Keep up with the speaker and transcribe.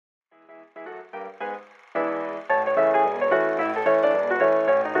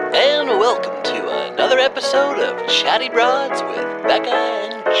welcome to another episode of Chatty Broads with Becca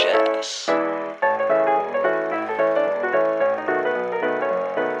and Jess.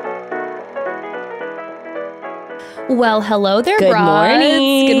 Well, hello there, Good broads.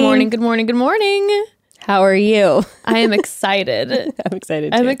 morning. Good morning, good morning, good morning. How are you? I am excited. I'm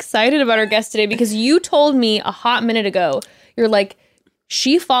excited too. I'm excited about our guest today because you told me a hot minute ago, you're like,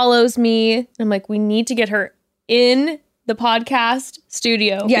 she follows me. I'm like, we need to get her in the podcast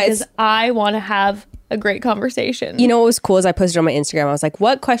studio because I want to have a great conversation. You know what was cool is I posted on my Instagram. I was like,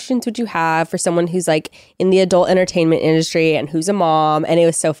 what questions would you have for someone who's like in the adult entertainment industry and who's a mom? And it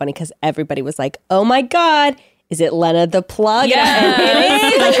was so funny because everybody was like, oh my God, is it Lena the plug? Yeah.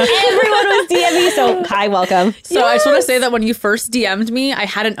 It is. Like everyone was DMing. So hi, welcome. So I just want to say that when you first DM'd me, I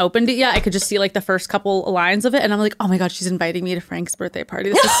hadn't opened it yet. I could just see like the first couple lines of it. And I'm like, oh my God, she's inviting me to Frank's birthday party.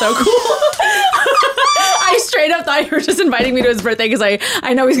 This is so cool. I straight up thought you were just inviting me to his birthday because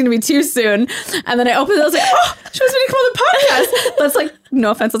I know he's going to be too soon. And then I opened it. I was like, oh, she wants me to come on the podcast. That's like,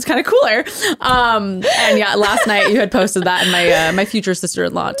 no offense, that's kind of cooler. And yeah, last night you had posted that and my future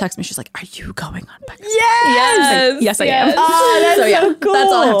sister-in-law texted me. She's like, are you going on Becca's? Yes. Yes, I am. Oh, that's so cool.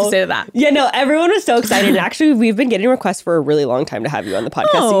 That's all I have to say to that. Yeah, no, everyone was so excited. And actually, we've been getting requests for a really long time to have you on the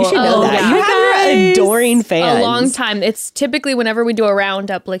podcast. So you should know that. yeah. You have your adoring fans. A long time. It's typically whenever we do a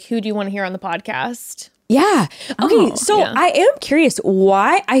roundup, like, who do you want to hear on the podcast? Yeah. Okay. So yeah. I am curious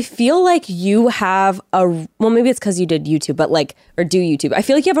why I feel like you have maybe it's because you did YouTube, but or do YouTube. I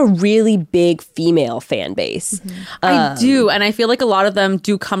feel like you have a really big female fan base. Mm-hmm. I do. And I feel like a lot of them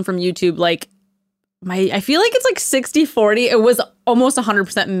do come from YouTube. Like I feel like it's like 60-40. It was almost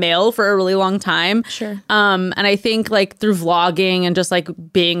 100% male for a really long time. Sure. And I think like through vlogging and just like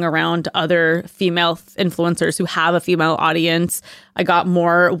being around other female influencers who have a female audience, I got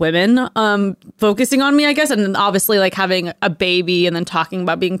more women focusing on me, I guess. And then obviously like having a baby and then talking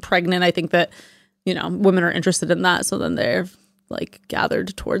about being pregnant. I think that, you know, women are interested in that. So then they're like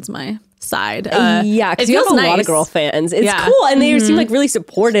gathered towards my side. Yeah, because you have a lot of girl fans. It's cool. And they seem like really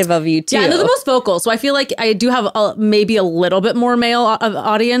supportive of you too. Yeah, they're the most vocal. So I feel like I do have maybe a little bit more male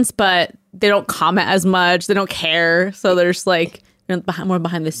audience, but they don't comment as much. They don't care. So there's like more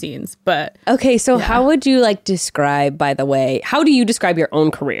behind the scenes. But okay, so how would you describe, by the way, how do you describe your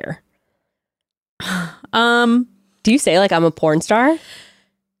own career? Do you say I'm a porn star?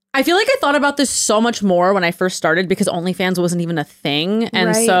 I feel like I thought about this so much more when I first started because OnlyFans wasn't even a thing.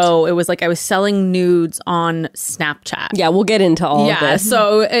 And so it was like I was selling nudes on Snapchat. Yeah, we'll get into all of this.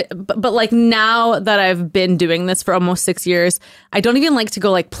 So, but like now that I've been doing this for almost 6 years, I don't even like to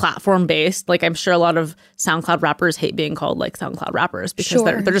go platform based. Like I'm sure a lot of SoundCloud rappers hate being called SoundCloud rappers because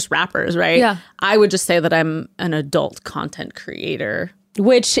they're just rappers, right? Yeah. I would just say that I'm an adult content creator.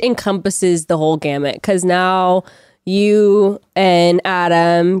 Which encompasses the whole gamut because now you and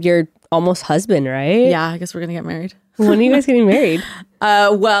Adam, you're almost husband, right? Yeah, I guess we're going to get married. When are you guys getting married?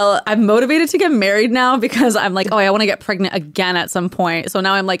 Well, I'm motivated to get married now because I'm like, I want to get pregnant again at some point. So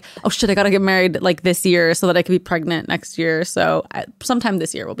now I'm like, oh shit, I got to get married this year so that I can be pregnant next year. So sometime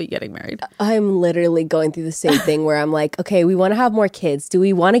this year we'll be getting married. I'm literally going through the same thing where I'm like, okay, we want to have more kids. Do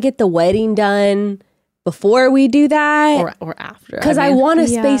we want to get the wedding done before we do that? Or after? Because I want to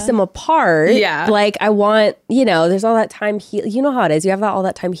space them apart. Yeah. I want, there's all that time. You know how it is. You have all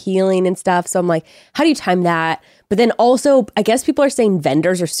that time healing and stuff. So I'm like, how do you time that? But then also, I guess people are saying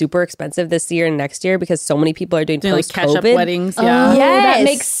vendors are super expensive this year and next year because so many people are doing post-COVID. Catch-up weddings. Yeah. Oh, that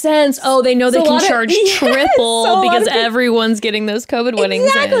makes sense. Oh, they know they can charge triple so because everyone's getting those COVID weddings.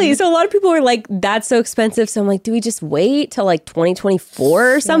 Exactly. So a lot of people are like, that's so expensive. So I'm like, do we just wait till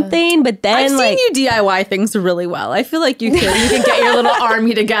 2024 or something? But then I've seen you DIY things really well. I feel like you can get your little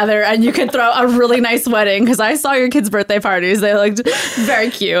army together and you can throw a really nice wedding because I saw your kids' birthday parties. They looked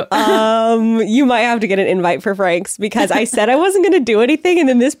very cute. You might have to get an invite for Frank's because I said I wasn't going to do anything. And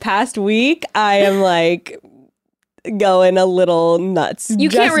then this past week, I am going a little nuts. You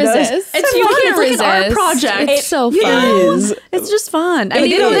can't resist. It's you fun. can't resist. Like an art project. It's so fun. It's just fun. I mean,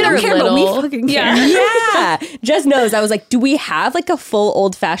 It they don't is. care, but we fucking care. Yeah. Jess knows. I was like, do we have a full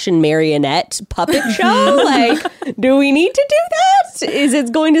old-fashioned marionette puppet show? Do we need to do that? Is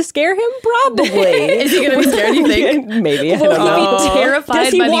it going to scare him? Probably. Is he going to be scared, you think? Maybe. I Will don't know. he be terrified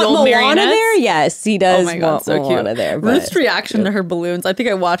Does he by the want old Moana marionettes? there? Yes, he does. Oh my God, want so Moana cute. there. Ruth's reaction to her balloons. I think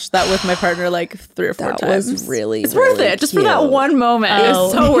I watched that with my partner 3 or 4 That times. was really, It's worth really it. Just for that cute. one moment. It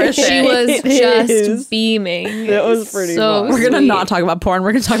was so worth it. She was It just is. beaming. It was pretty so fun. We're going to sweet. not talk about porn.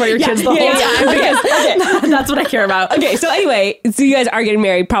 We're going to talk about your kids the whole yeah. time because that's what I care about. Okay, so anyway, so you guys are getting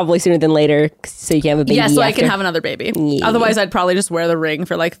married probably sooner than later, so you can have a baby. Yeah, so I after. can have another baby. Yeah. Otherwise, I'd probably just wear the ring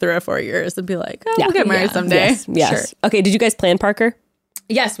for 3 or 4 years and be like, we'll get married someday. Yes. Sure. Okay, did you guys plan Parker?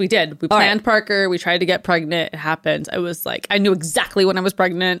 Yes, we did. We planned Parker. We tried to get pregnant. It happened. I was like, I knew exactly when I was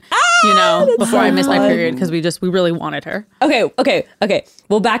pregnant, before I missed my period because we really wanted her. Okay.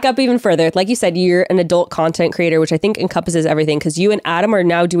 We'll back up even further. Like you said, you're an adult content creator, which I think encompasses everything because you and Adam are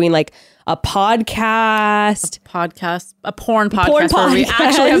now doing like a podcast. A porn podcast where we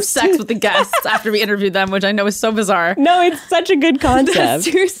actually have sex with the guests after we interviewed them, which I know is so bizarre. No, it's such a good concept.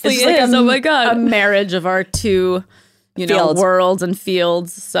 Seriously, It's like oh my God. a marriage of our two worlds and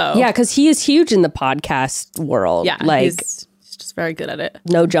fields. So yeah, because he is huge in the podcast world. Yeah, like he's just very good at it.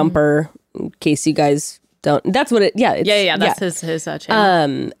 No Jumper, in case you guys don't. That's what it. Yeah, That's his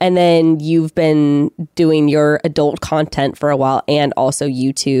channel. And then you've been doing your adult content for a while, and also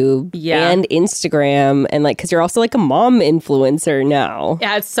YouTube, and Instagram, and like because you're also like a mom influencer now.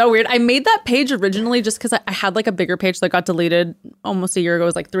 Yeah, it's so weird. I made that page originally just because I had like a bigger page that got deleted almost a year ago. It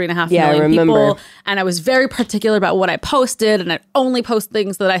was like 3.5 million people, and I was very particular about what I posted, and I only post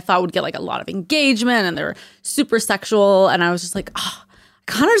things that I thought would get like a lot of engagement, and they were super sexual, and I was just like, oh,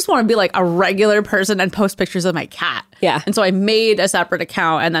 I kind of just want to be like a regular person and post pictures of my cat. Yeah. And so I made a separate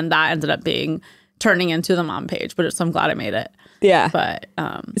account, and then that ended up turning into the mom page, so I'm glad I made it. Yeah. But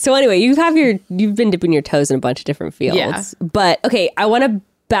so anyway, you've been dipping your toes in a bunch of different fields. Yeah. But okay, I want to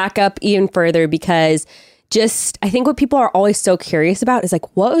back up even further because I think what people are always so curious about is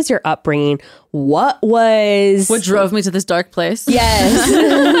like, what was your upbringing? What drove me to this dark place? Yes.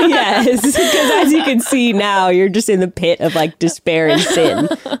 Yes. Because as you can see now, you're just in the pit of like despair and sin.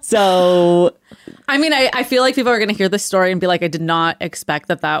 So I mean, I feel like people are going to hear this story and be like, I did not expect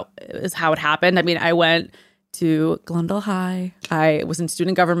that is how it happened. I mean, I went to Glendale High. I was in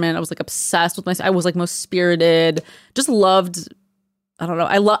student government. I was like obsessed with I was like most spirited, just loved, I don't know.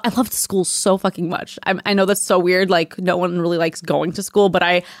 I loved school so fucking much. I know that's so weird. Like no one really likes going to school, but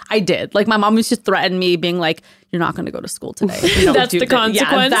I did. Like my mom used to threaten me being like, you're not going to go to school today. That's the consequence.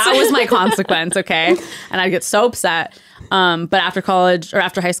 Yeah, that was my consequence. Okay. And I'd get so upset. But after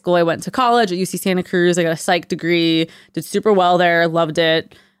high school, I went to college at UC Santa Cruz. I got a psych degree, did super well there. Loved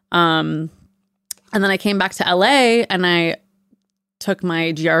it. And then I came back to LA and I took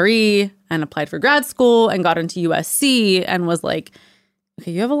my GRE and applied for grad school and got into USC and was like,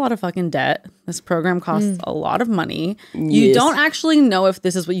 okay, you have a lot of fucking debt. This program costs a lot of money. You don't actually know if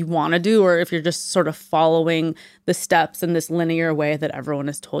this is what you want to do or if you're just sort of following the steps in this linear way that everyone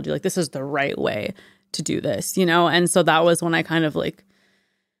has told you. Like, this is the right way to do this, And so that was when I kind of like,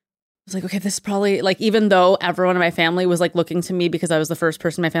 was like, okay, this is probably like, even though everyone in my family was like looking to me because I was the first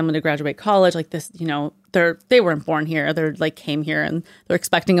person in my family to graduate college, like this, they weren't born here. They're like came here and they're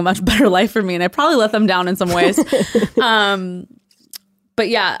expecting a much better life for me. And I probably let them down in some ways. But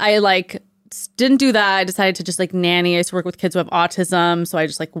yeah, I like didn't do that. I decided to just like nanny. I used to work with kids who have autism. So I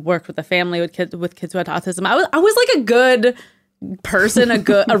just like worked with a family with kids who had autism. I was like a good person,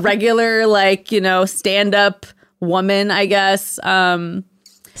 a regular, like, stand-up woman, I guess.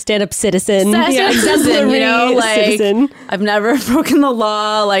 Stand-up citizen. Citizen, like citizen. I've never broken the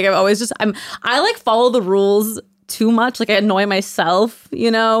law. Like I've always I like follow the rules too much. Like I annoy myself,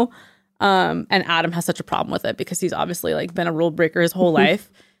 And Adam has such a problem with it because he's obviously like been a rule breaker his whole life.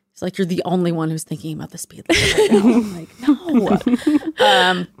 He's like, you're the only one who's thinking about the speed limit right now. I'm like,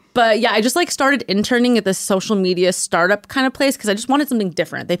 no. But yeah, I just like started interning at this social media startup kind of place because I just wanted something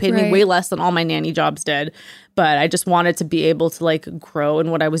different. They paid me way less than all my nanny jobs did. But I just wanted to be able to like grow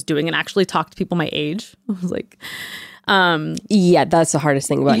in what I was doing and actually talk to people my age. I was like... yeah, that's the hardest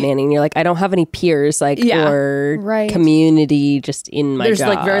thing about nannying. You're like, I don't have any peers or community just in my There's job.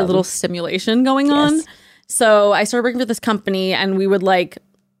 like very little stimulation going on. So I started working for this company and we would like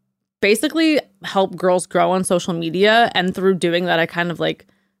basically help girls grow on social media. And through doing that, I kind of like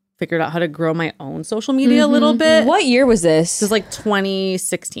figured out how to grow my own social media a little bit. What year was this? It was like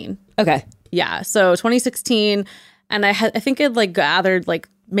 2016. Okay. Yeah. So 2016. And I think it like gathered like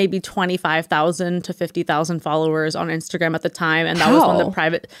maybe 25,000 to 50,000 followers on Instagram at the time. And that was on the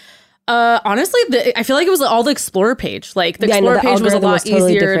private. Honestly, I feel like it was all the Explorer page. Like the Explorer page was a lot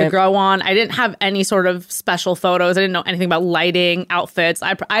easier to grow on. I didn't have any sort of special photos. I didn't know anything about lighting, outfits.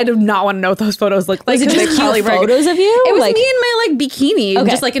 I do not want to know what those photos look like. Was it just cute photos of you? It was me in my like bikini,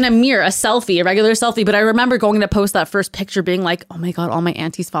 just like in a mirror, a selfie, a regular selfie. But I remember going to post that first picture being like, oh my God, all my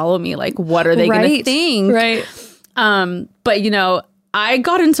aunties follow me. Like, what are they going to think? Right. But I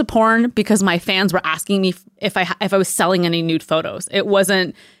got into porn because my fans were asking me if I was selling any nude photos. It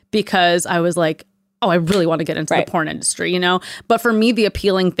wasn't because I was like, oh, I really want to get into the porn industry, But for me, the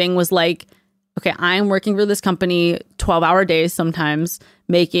appealing thing was like, okay, I'm working for this company 12-hour days sometimes,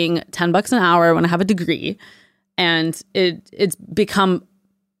 making $10 an hour when I have a degree. And it's become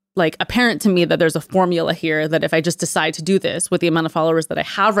like apparent to me that there's a formula here that if I just decide to do this with the amount of followers that I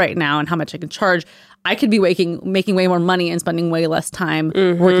have right now and how much I can charge, I could be making way more money and spending way less time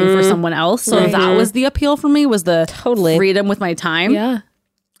working for someone else. So that was the appeal for me, was the freedom with my time. Yeah.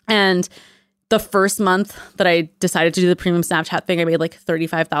 And the first month that I decided to do the premium Snapchat thing, I made like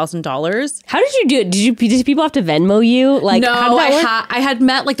 $35,000. How did you do it? Did people have to Venmo you? Like, no, how did that work? I had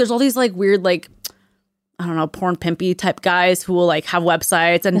met like, there's all these like weird, like, I don't know, porn pimpy type guys who will like have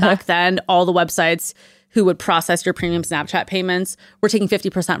websites. And back then, all the websites who would process your premium Snapchat payments were taking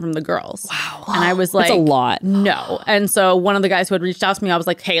 50% from the girls. Wow. And I was like, that's a lot. No. And so one of the guys who had reached out to me, I was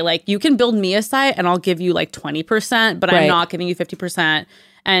like, hey, like you can build me a site and I'll give you like 20%, but I'm not giving you 50%.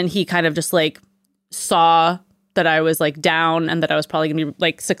 And he kind of just like saw that I was like down and that I was probably gonna be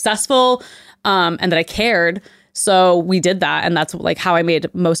like successful, and that I cared. So we did that. And that's like how I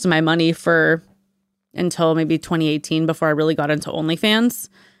made most of my money for until maybe 2018 before I really got into OnlyFans.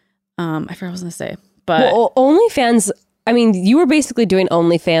 I forgot what I was going to say. But OnlyFans, I mean, you were basically doing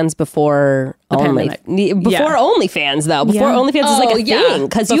OnlyFans before OnlyFans, though. Before OnlyFans was like a thing,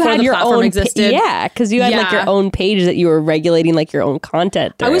 because you had your own existed. Because you had like your own page that you were regulating like your own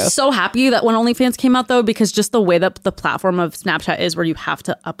content through. I was so happy that when OnlyFans came out, though, because just the way that the platform of Snapchat is, where you have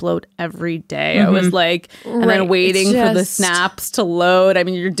to upload every day. I was like, and then waiting for the snaps to load. I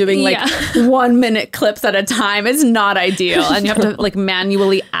mean, you're doing like 1 minute clips at a time. It's not ideal, and you have to like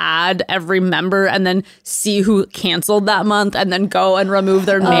manually add every member and then see who canceled that month and then go and remove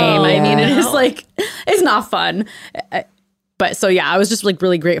their name. I mean, it is like, it's not fun. But so yeah, I was just like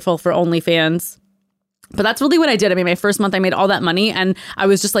really grateful for OnlyFans. But that's really what I did. I mean, my first month I made all that money and I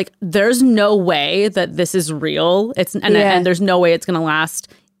was just like, there's no way that this is real. And there's no way it's going to last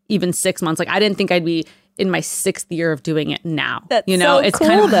even 6 months. Like I didn't think I'd be in my 6th year of doing it now. That's it's cool,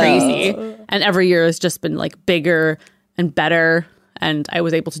 kind of though. crazy. And every year has just been like bigger and better. And I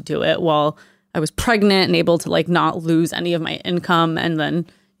was able to do it while I was pregnant and able to like not lose any of my income and then,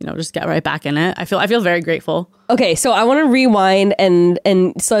 just get right back in it. I feel very grateful. Okay, so I want to rewind and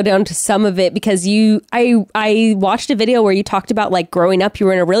slow down to some of it because I watched a video where you talked about like growing up, you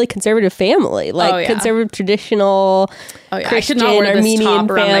were in a really conservative family, like conservative, traditional, Christian, Armenian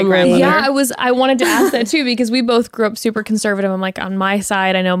family. Yeah, I wanted to ask that too because we both grew up super conservative. I'm like, on my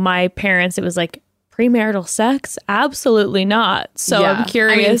side, I know my parents, it was like, premarital sex? Absolutely not. So I'm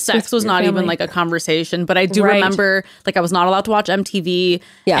curious. I mean, sex was not even like a conversation, but I do remember like I was not allowed to watch MTV.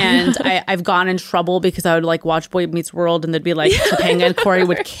 Yeah. And I've gone in trouble because I would like watch Boy Meets World and they'd be like Topanga and Corey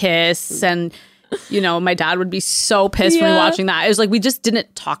would kiss and my dad would be so pissed for me watching that. It was like, we just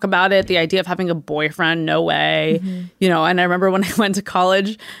didn't talk about it. The idea of having a boyfriend, no way. And I remember when I went to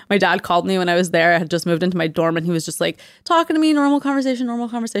college, my dad called me when I was there. I had just moved into my dorm and he was just like talking to me, normal conversation.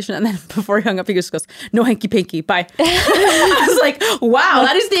 And then before he hung up, he just goes, no hanky panky, bye. I was like, wow,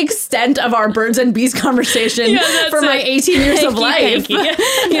 that is the extent of our birds and bees conversation for my 18 years of life.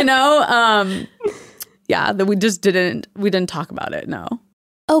 That we didn't talk about it. No.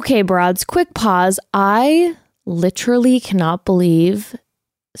 Okay, broads, quick pause. I literally cannot believe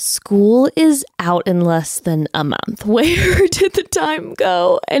school is out in less than a month. Where did the time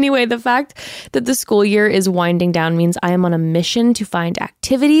go? Anyway, the fact that the school year is winding down means I am on a mission to find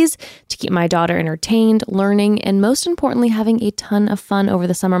activities to keep my daughter entertained, learning, and most importantly, having a ton of fun over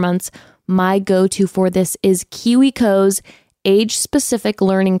the summer months. My go-to for this is KiwiCo's age-specific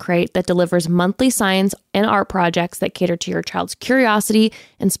learning crate that delivers monthly science and art projects that cater to your child's curiosity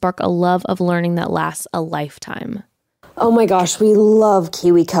and spark a love of learning that lasts a lifetime. Oh my gosh, we love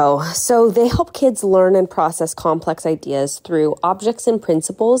KiwiCo. So they help kids learn and process complex ideas through objects and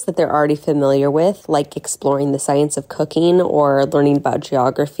principles that they're already familiar with, like exploring the science of cooking or learning about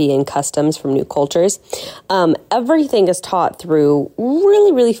geography and customs from new cultures. Everything is taught through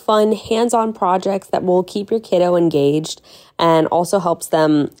really, really fun hands-on projects that will keep your kiddo engaged and also helps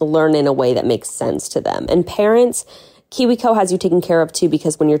them learn in a way that makes sense to them. And parents, KiwiCo has you taken care of too,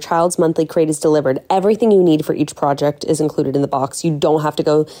 because when your child's monthly crate is delivered, everything you need for each project is included in the box. You don't have to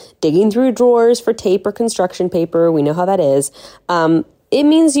go digging through drawers for tape or construction paper. We know how that is. It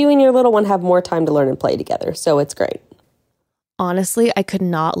means you and your little one have more time to learn and play together. So it's great. Honestly, I could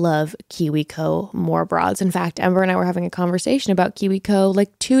not love KiwiCo more, broads. In fact, Ember and I were having a conversation about KiwiCo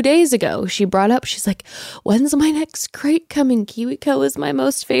like 2 days ago. She brought up, she's like, when's my next crate coming? KiwiCo is my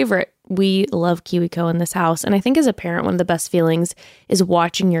most favorite. We love KiwiCo in this house. And I think as a parent, one of the best feelings is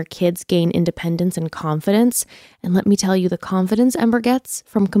watching your kids gain independence and confidence. And let me tell you, the confidence Ember gets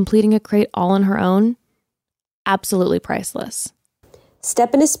from completing a crate all on her own, absolutely priceless.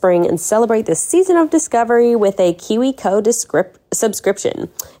 Step into spring and celebrate the season of discovery with a KiwiCo subscription.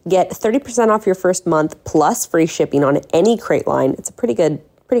 Get 30% off your first month plus free shipping on any crate line. It's a pretty good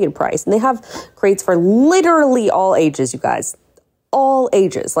pretty good price. And they have crates for literally all ages, you guys. All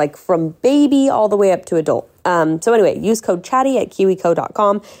ages, like from baby all the way up to adult. So anyway, use code chatty at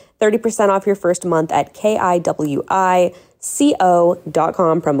kiwico.com. 30% off your first month at kiwico.com,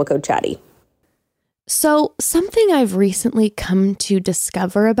 promo code chatty. So something I've recently come to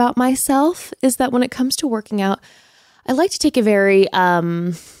discover about myself is that when it comes to working out, I like to take a very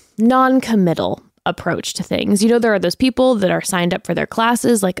non-committal approach to things. You know, there are those people that are signed up for their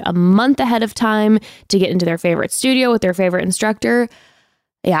classes like a month ahead of time to get into their favorite studio with their favorite instructor.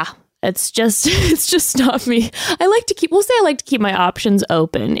 Yeah, it's just not me. I like to keep my options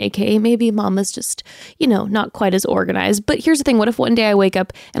open, aka maybe mama's just, not quite as organized. But here's the thing, what if one day I wake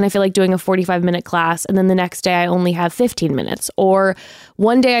up and I feel like doing a 45-minute class and then the next day I only have 15 minutes? Or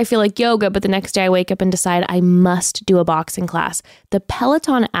one day I feel like yoga, but the next day I wake up and decide I must do a boxing class. The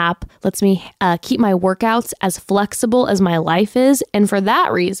Peloton app lets me keep my workouts as flexible as my life is. And for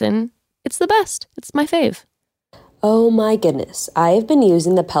that reason, it's the best. It's my fave. Oh my goodness. I have been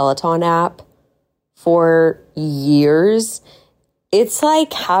using the Peloton app for years. It's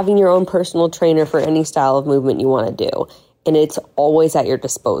like having your own personal trainer for any style of movement you want to do. And it's always at your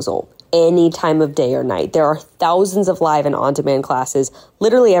disposal, any time of day or night. There are thousands of live and on-demand classes,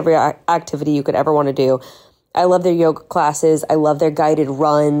 literally every activity you could ever want to do. I love their yoga classes. I love their guided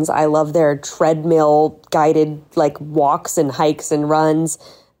runs. I love their treadmill guided walks and hikes and runs.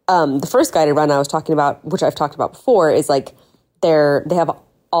 The first guided run I was talking about, which I've talked about before, is they have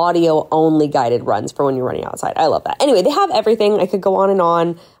audio only guided runs for when you're running outside. I love that. Anyway, they have everything. I could go on and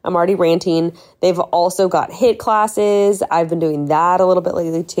on. I'm already ranting. They've also got HIIT classes. I've been doing that a little bit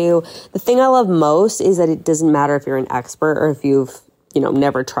lately too. The thing I love most is that it doesn't matter if you're an expert or if you've,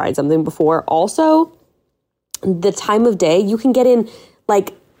 never tried something before. Also, the time of day, you can get in a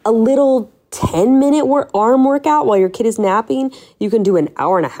little 10-minute arm workout while your kid is napping. You can do an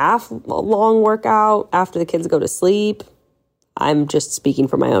hour and a half long workout after the kids go to sleep. I'm just speaking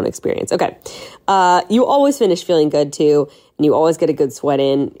from my own experience. Okay. You always finish feeling good too, and you always get a good sweat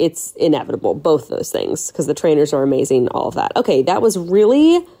in. It's inevitable, both those things, because the trainers are amazing, all of that. Okay, that was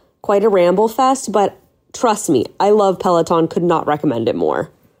really quite a ramble fest, but trust me, I love Peloton, could not recommend it more.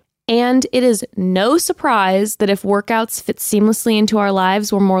 And it is no surprise that if workouts fit seamlessly into our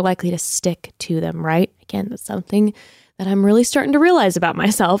lives, we're more likely to stick to them, right? Again, that's something that I'm really starting to realize about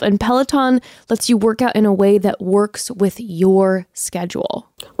myself. And Peloton lets you work out in a way that works with your schedule.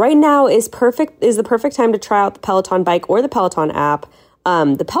 Right now is the perfect time to try out the Peloton bike or the Peloton app.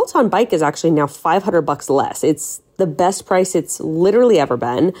 The Peloton bike is actually now $500 less. It's the best price it's literally ever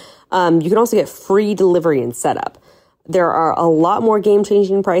been. You can also get free delivery and setup. There are a lot more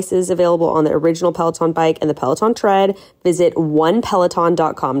game-changing prices available on the original Peloton bike and the Peloton tread. Visit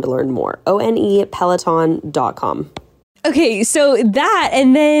onepeloton.com to learn more. onepeloton.com. Okay, so that,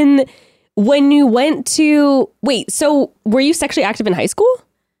 and then when you went to, so were you sexually active in high school?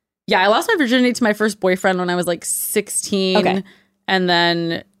 Yeah, I lost my virginity to my first boyfriend when I was 16. Okay. And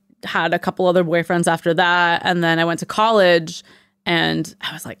then had a couple other boyfriends after that. And then I went to college and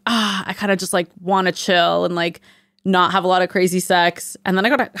I was I kind of just want to chill and not have a lot of crazy sex. And then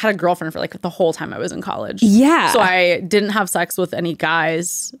I had a girlfriend for the whole time I was in college. Yeah. So I didn't have sex with any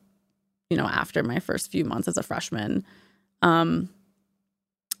guys, after my first few months as a freshman. And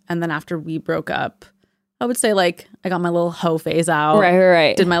then after we broke up, I would say I got my little hoe phase out.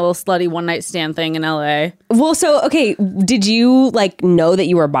 Right. Did my little slutty one night stand thing in LA. Well, so, okay, did you know that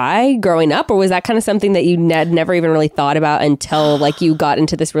you were bi growing up, or was that kind of something that you never even really thought about until you got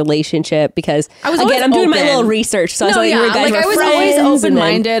into this relationship? Because I'm doing my little research. So I was I was always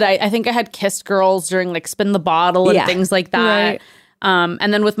open-minded. I think I had kissed girls during spin the bottle and things like that. Right.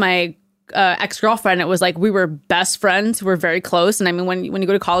 And then with my ex-girlfriend, it was we were best friends. We were very close. And I mean, when you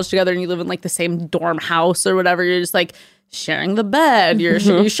go to college together and you live in the same dorm house or whatever, you're just sharing the bed. You're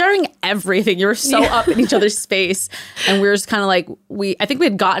sharing everything. You're so up in each other's space. And we were just kind of I think we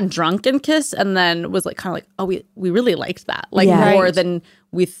had gotten drunk and kissed, and then was oh, we really liked that. More than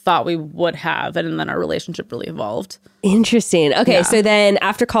we thought we would have. And then our relationship really evolved. Interesting. Okay. So then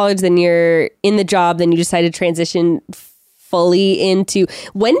after college, then you're in the job, then you decided to transition fully into,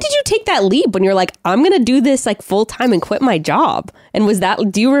 when did you take that leap when you're I'm gonna do this full time and quit my job? And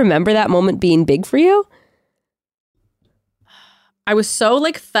do you remember that moment being big for you? I was so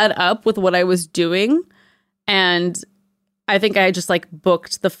fed up with what I was doing, and I think I just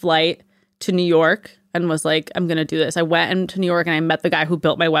booked the flight to New York and was I'm gonna do this. I went into New York and I met the guy who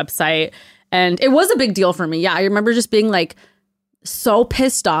built my website, and it was a big deal for me. Yeah, I remember just being so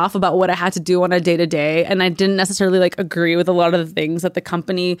pissed off about what I had to do on a day-to-day, and I didn't necessarily agree with a lot of the things that the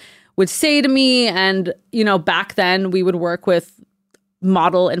company would say to me. And back then we would work with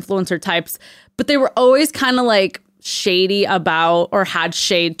model influencer types, but they were always kind of like shady about, or had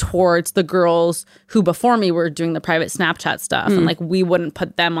shade towards, the girls who before me were doing the private Snapchat stuff. And like, we wouldn't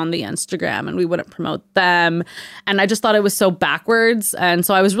put them on the Instagram and we wouldn't promote them. And I just thought it was so backwards. And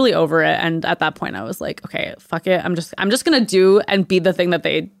so I was really over it. And at that point I was like, okay, fuck it. I'm just going to do and be the thing that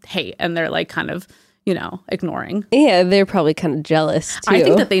they hate. And they're like kind of, you know, ignoring. Yeah, they're probably kind of jealous too. I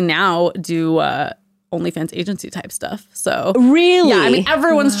think that they now do OnlyFans agency type stuff. So really, yeah, I mean,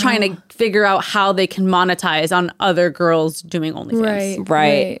 everyone's trying to figure out how they can monetize on other girls doing OnlyFans.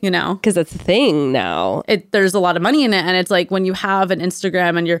 Right. You know, because that's the thing now. There's a lot of money in it, and it's like when you have an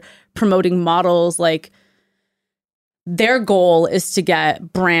Instagram and you're promoting models, like their goal is to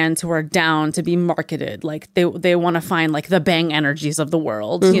get brands who are down to be marketed. Like they want to find like the Bang Energies of the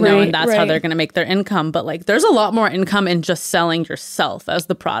world, you know, and that's how they're going to make their income. But like, there's a lot more income in just selling yourself as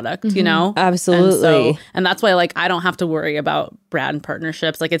the product, you know? Absolutely. And that's why like, I don't have to worry about brand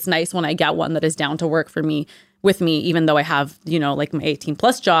partnerships. Like, it's nice when I get one that is down to work for me, with me, even though I have, you know, like my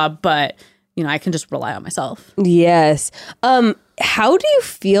 18+ job, but you know, I can just rely on myself. Yes. How do you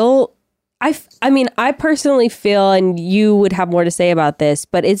feel? I mean, I personally feel, and you would have more to say about this,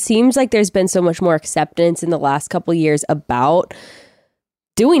 but it seems like there's been so much more acceptance in the last couple of years about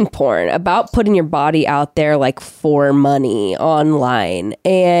doing porn, about putting your body out there like for money online.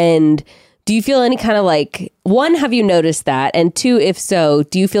 And do you feel any kind of like, one, have you noticed that? And two, if so,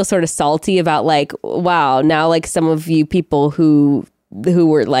 do you feel sort of salty about like, wow, now like some of you people who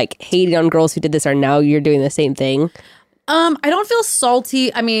were like hating on girls who did this are now you're doing the same thing? I don't feel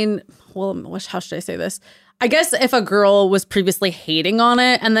salty. I mean, well, how should I say this? I guess if a girl was previously hating on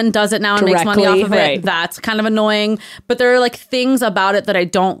it and then does it now and makes money off of it, that's kind of annoying. But there are like things about it that I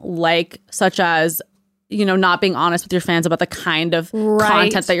don't like, such as, you know, not being honest with your fans about the kind of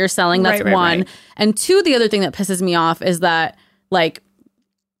content that you're selling. That's one. And two, the other thing that pisses me off is that like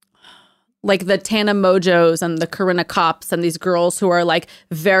the Tana Mojos and the Corinna Kops and these girls who are like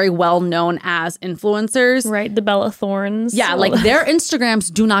very well known as influencers. Right. The Bella Thornes. Yeah. Like their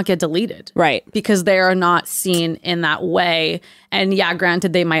Instagrams do not get deleted. Right. Because they are not seen in that way. And yeah,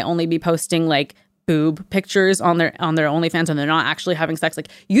 granted, they might only be posting like boob pictures on their OnlyFans and they're not actually having sex. Like,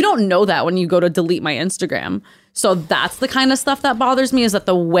 you don't know that when you go to delete my Instagram. So that's the kind of stuff that bothers me, is that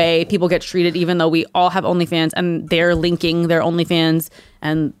the way people get treated, even though we all have OnlyFans and they're linking their OnlyFans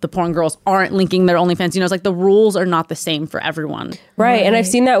and the porn girls aren't linking their OnlyFans. You know, it's like the rules are not the same for everyone. Right. And I've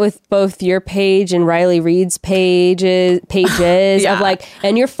seen that with both your page and Riley Reid's pages Yeah. of like,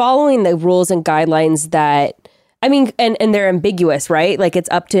 and you're following the rules and guidelines that, I mean, and they're ambiguous, right? Like it's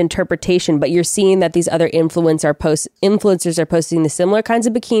up to interpretation, but you're seeing that these other influencers are posting the similar kinds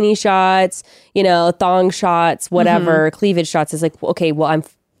of bikini shots, you know, thong shots, whatever, cleavage shots. It's like, okay, well, I'm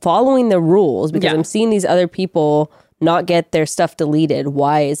following the rules because I'm seeing these other people not get their stuff deleted.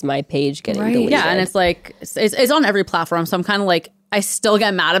 Why is my page getting deleted? Yeah, and it's like, it's on every platform. So I'm kind of like, I still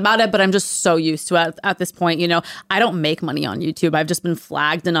get mad about it, but I'm just so used to it at this point. You know, I don't make money on YouTube. I've just been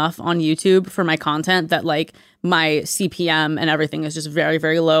flagged enough on YouTube for my content that like my CPM and everything is just very,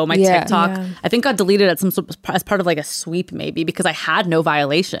 very low. My TikTok, I think, got deleted as part of like a sweep maybe because I had no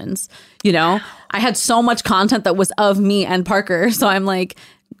violations. You know, I had so much content that was of me and Parker. So I'm like,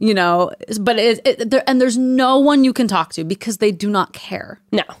 you know, but there's no one you can talk to because they do not care.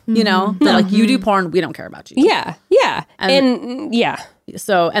 No. You know, they're like, you do porn, we don't care about you. Yeah. Yeah. And yeah.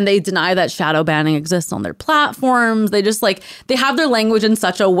 So, and they deny that shadow banning exists on their platforms. They just like, they have their language in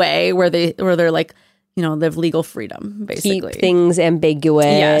such a way where they're like, you know, they have legal freedom, basically. Keep things ambiguous.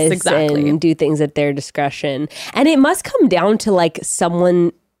 Yes, exactly. And do things at their discretion. And it must come down to like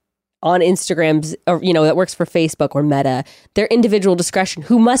someone on Instagram's, or, you know, that works for Facebook or Meta, their individual discretion,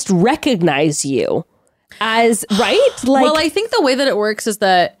 who must recognize you as, right? Like, well, I think the way that it works is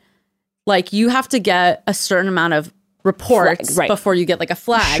that like you have to get a certain amount of reports before you get like a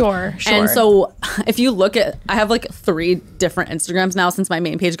flag. Sure. And so if you look at, I have like 3 different Instagrams now since my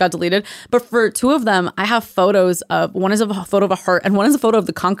main page got deleted, but for 2 of them, I have photos of, one is a photo of a heart and one is a photo of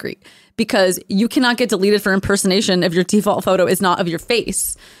the concrete, because you cannot get deleted for impersonation if your default photo is not of your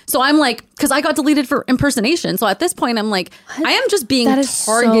face. So I'm like, because I got deleted for impersonation. So at this point, I'm like, what? I am just being targeted.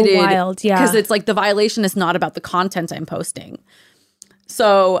 So wild. Yeah. Because it's like the violation is not about the content I'm posting.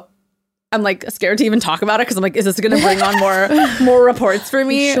 So I'm like scared to even talk about it because I'm like, is this going to bring on more reports for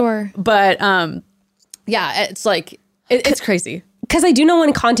me? Sure. But yeah, it's like, it's crazy. Because I do know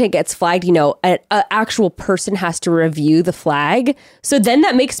when content gets flagged, you know, an actual person has to review the flag. So then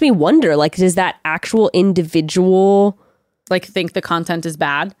that makes me wonder, like, does that actual individual like think the content is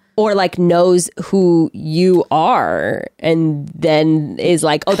bad? or like knows who you are and then is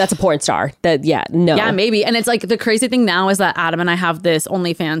like, oh, that's a porn star. That no. Yeah, maybe. And it's like the crazy thing now is that Adam and I have this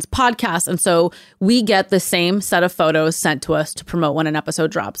OnlyFans podcast. And so we get the same set of photos sent to us to promote when an episode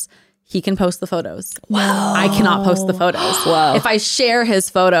drops. He can post the photos. Wow. I cannot post the photos. Whoa. If I share his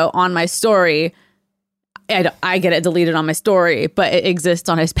photo on my story, I get it deleted on my story, but it exists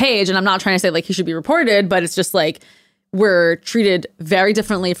on his page. And I'm not trying to say like he should be reported, but it's just like we're treated very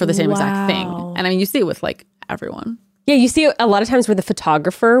differently for the same exact thing. And I mean, you see it with like everyone. Yeah, you see a lot of times where the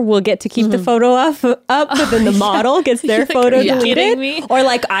photographer will get to keep the photo up, but then the model gets their photo deleted. Or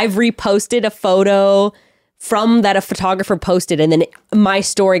like I've reposted a photo from that a photographer posted, and then my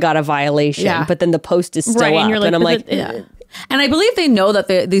story got a violation, but then the post is still up. And I'm like, And I believe they know that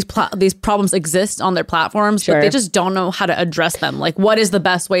these problems exist on their platforms, but they just don't know how to address them. Like, what is the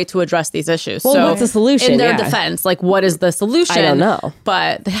best way to address these issues? Well, what's the solution? In their defense, like, what is the solution? I don't know.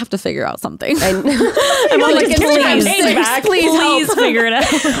 But they have to figure out something. I'm like, please figure it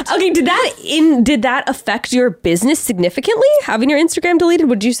out. Okay, did that affect your business significantly, having your Instagram deleted,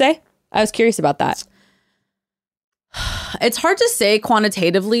 would you say? I was curious about that. It's hard to say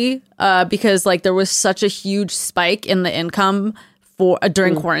quantitatively because like there was such a huge spike in the income for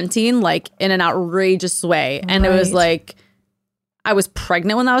during quarantine, like in an outrageous way. And it was like I was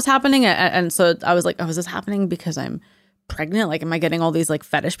pregnant when that was happening. And so I was like, oh, is this happening because I'm pregnant? Like, am I getting all these like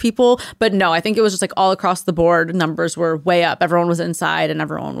fetish people? But no, I think it was just like all across the board. Numbers were way up. Everyone was inside and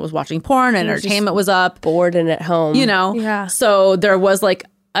everyone was watching porn and entertainment was up. Bored and at home. You know? Yeah. So there was like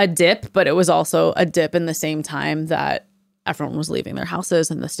a dip, but it was also a dip in the same time that everyone was leaving their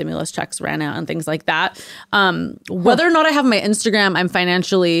houses and the stimulus checks ran out and things like that. Whether or not I have my Instagram, I'm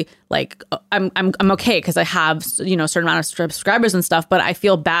financially like I'm okay because I have, you know, a certain amount of subscribers and stuff. But I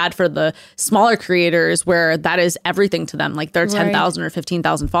feel bad for the smaller creators where that is everything to them. Like their 10,000 or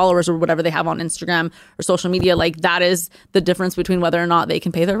 15,000 followers or whatever they have on Instagram or social media. Like that is the difference between whether or not they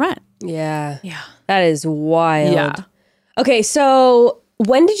can pay their rent. Yeah, that is wild. Yeah. Okay, so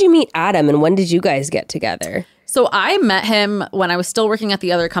when did you meet Adam and when did you guys get together? So I met him when I was still working at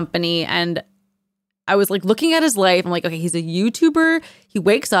the other company and I was like looking at his life. I'm like, okay, he's a YouTuber. He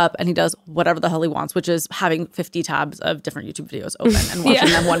wakes up and he does whatever the hell he wants, which is having 50 tabs of different YouTube videos open and watching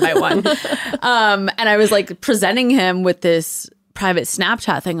them one by one. And I was like presenting him with this private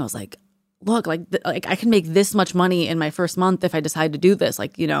Snapchat thing. I was like, look, like I can make this much money in my first month if I decide to do this,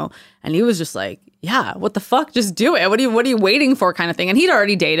 like, you know. And he was just like, yeah, what the fuck, just do it. What are you waiting for, kind of thing. And he'd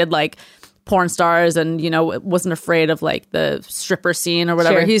already dated like porn stars and, you know, wasn't afraid of like the stripper scene or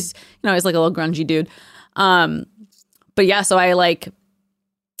whatever. He's, you know, he's like a little grungy dude. But yeah, so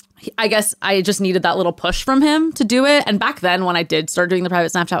I guess I just needed that little push from him to do it. And back then when I did start doing the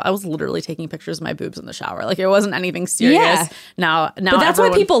private Snapchat, I was literally taking pictures of my boobs in the shower. Like it wasn't anything serious. Yeah. Now but that's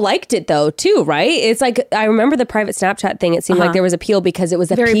why people liked it though too, right? It's like, I remember the private Snapchat thing. It seemed like there was appeal because it was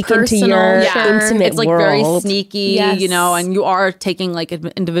a very peek personal, into your intimate it's like world. very sneaky, you know, and you are taking like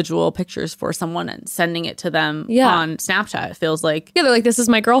individual pictures for someone and sending it to them on Snapchat. It feels like, they're like, this is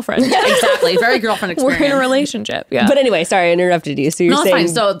my girlfriend. exactly. Very girlfriend experience. We're in a relationship. Yeah. But anyway, sorry, I interrupted you. So you're saying... fine.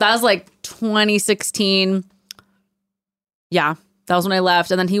 So that was like 2016. Yeah, that was when I left.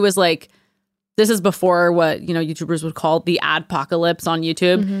 And then he was like, this is before what, you know, YouTubers would call the adpocalypse on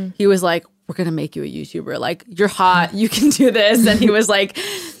YouTube. He was like, we're going to make you a YouTuber. Like, you're hot. You can do this. And he was like,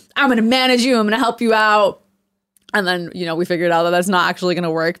 I'm going to manage you. I'm going to help you out. And then, you know, we figured out that that's not actually going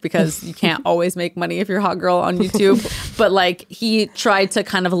to work because you can't always make money if you're a hot girl on YouTube. But like, he tried to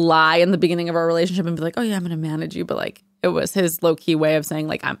kind of lie in the beginning of our relationship and be like, oh yeah, I'm going to manage you. But like, it was his low key way of saying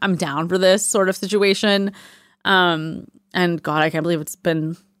like, I'm down for this sort of situation. And God, I can't believe it's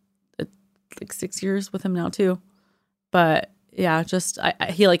been like 6 years with him now too. But yeah, just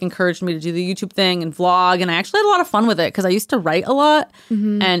he like encouraged me to do the YouTube thing and vlog, and I actually had a lot of fun with it because I used to write a lot,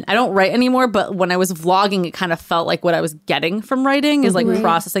 and I don't write anymore. But when I was vlogging, it kind of felt like what I was getting from writing is like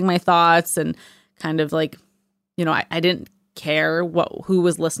processing my thoughts and kind of like, you know, I didn't care who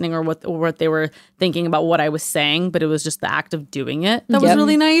was listening or what they were thinking about what I was saying, but it was just the act of doing it that was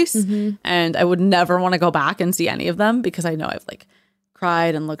really nice. And I would never want to go back and see any of them because I know I've like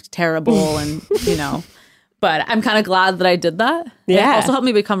cried and looked terrible and you know. But I'm kind of glad that I did that. Yeah. It also helped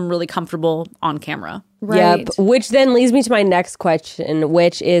me become really comfortable on camera. Right. Yep. Which then leads me to my next question,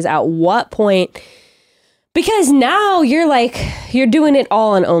 which is at what point, because now you're doing it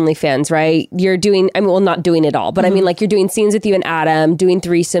all on OnlyFans, right? You're doing, not doing it all, but I mean like you're doing scenes with you and Adam, doing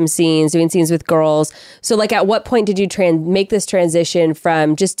threesome scenes, doing scenes with girls. So like at what point did you make this transition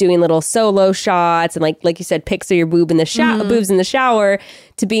from just doing little solo shots and like you said, pics of your boobs in the shower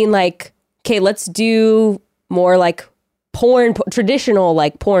to being like, okay, let's do more like traditional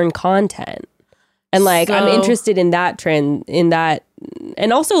like porn content. And like, I'm interested in that trend,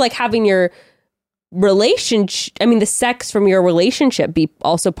 and also like having your relationship, the sex from your relationship be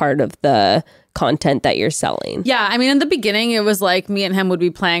also part of the content that you're selling. Yeah, I mean, in the beginning, it was like me and him would be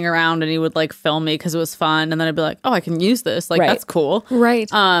playing around and he would like film me because it was fun. And then I'd be like, oh, I can use this. Like, that's cool. Right.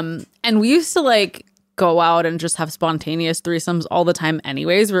 And we used to like go out and just have spontaneous threesomes all the time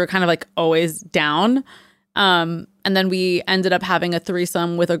anyways. We were kind of like always down. And then we ended up having a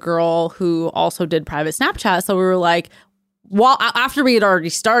threesome with a girl who also did private Snapchat. So we were like, after we had already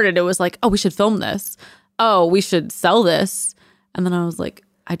started, it was like, oh, we should film this. Oh, we should sell this. And then I was like,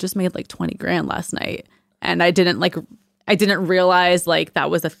 I just made like 20 grand last night. And I didn't realize like that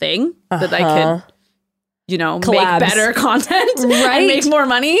was a thing that I could, Collabs. make better content and make more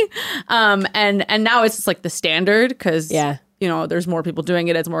money. And now it's just like the standard because, there's more people doing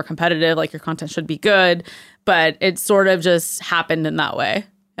it. It's more competitive. Like your content should be good. But it sort of just happened in that way.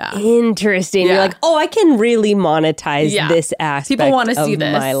 Yeah. Interesting. Yeah. You're like, oh, I can really monetize this aspect People want to see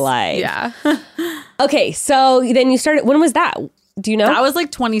this. My life. Yeah. Okay, so then you started, when was that? Do you know? That was like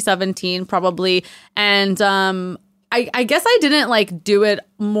 2017 probably. And I guess I didn't like do it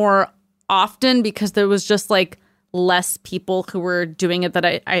more often because there was just like less people who were doing it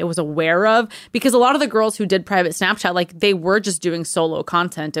that I was aware of, because a lot of the girls who did private Snapchat, like they were just doing solo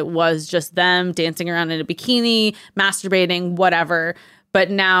content. It was just them dancing around in a bikini, masturbating, whatever. But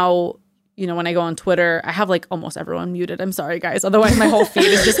now, when I go on Twitter, I have like almost everyone muted. I'm sorry, guys. Otherwise, my whole feed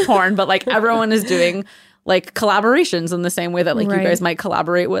is just porn. But like everyone is doing like collaborations in the same way that like you guys might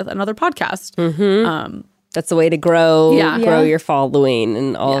collaborate with another podcast. Mm-hmm. That's the way to grow your following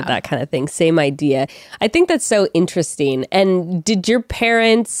and all of that kind of thing. Same idea. I think that's so interesting. And did your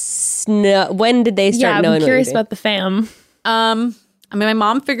parents know, when did they start knowing? I'm curious about the fam. My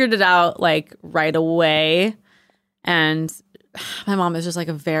mom figured it out like right away. And my mom is just like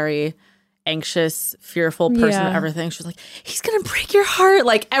a very anxious, fearful person of everything. She was like, he's gonna break your heart.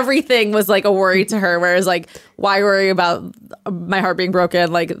 Like everything was like a worry to her. Whereas like, why worry about my heart being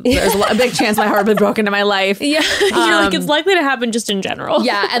broken? Like there's a big chance my heart would be broken in my life. Yeah, you're like, it's likely to happen just in general.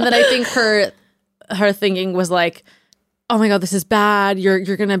 Yeah, and then I think her thinking was like, oh my God, this is bad. You're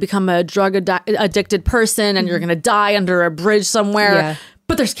gonna become a drug addicted person and you're gonna die under a bridge somewhere. Yeah.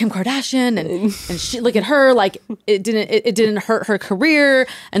 But there's Kim Kardashian and she, look at her, like it didn't hurt her career.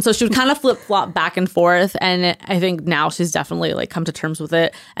 And so she would kind of flip flop back and forth. And I think now she's definitely like come to terms with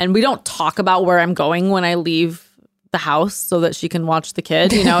it. And we don't talk about where I'm going when I leave the house so that she can watch the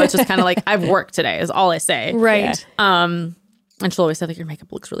kid. It's just kind of like, I've worked today is all I say. Right. And she'll always say like, your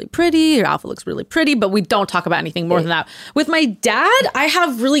makeup looks really pretty, your outfit looks really pretty, but we don't talk about anything more than that. With my dad, I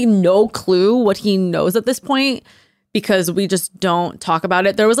have really no clue what he knows at this point, because we just don't talk about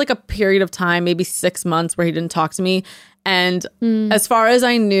it. There was like a period of time, maybe 6 months, where he didn't talk to me. And as far as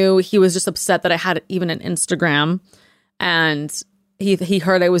I knew, he was just upset that I had even an Instagram. And he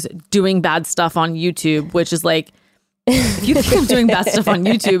heard I was doing bad stuff on YouTube, which is like, if you think I'm doing bad stuff on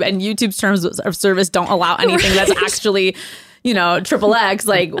YouTube and YouTube's terms of service don't allow anything that's actually, XXX,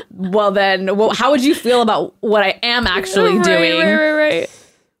 like, well then, how would you feel about what I am actually doing? Right.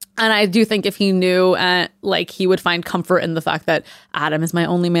 And I do think if he knew, like, he would find comfort in the fact that Adam is my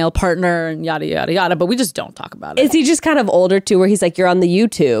only male partner and yada, yada, yada. But we just don't talk about it. Is he just kind of older too, where he's like, you're on the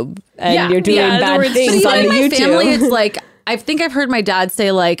YouTube and you're doing bad things on the YouTube? Family, it's like, I think I've heard my dad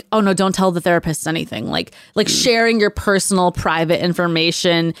say like, oh no, don't tell the therapist anything. Like sharing your personal private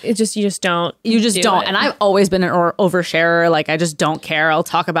information. You just don't. And I've always been an oversharer. Like I just don't care. I'll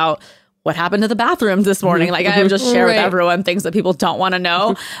talk about what happened to the bathrooms this morning. Like I just share with everyone things that people don't want to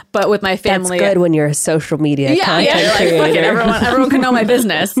know. But with my family, that's good when you're a social media content creator. Like, fuck it, everyone can know my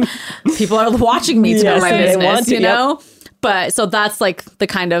business. People are watching me to know my business, you know? But so that's like the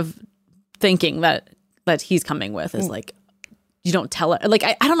kind of thinking that he's coming with is like, you don't tell it. Like,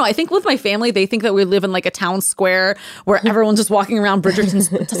 I don't know. I think with my family, they think that we live in like a town square where everyone's just walking around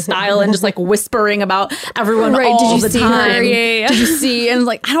Bridgerton style and just like whispering about everyone all the time. Yeah. Did you see? And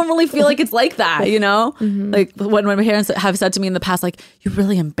like, I don't really feel like it's like that, you know? Like when my parents have said to me in the past, like, you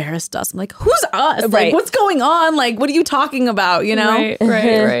really embarrassed us. I'm like, who's us? Like, what's going on? Like, what are you talking about? You know?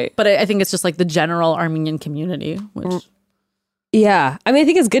 Right. But I think it's just like the general Armenian community, which... Yeah. I mean, I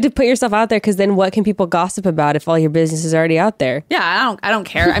think it's good to put yourself out there because then what can people gossip about if all your business is already out there? Yeah, I don't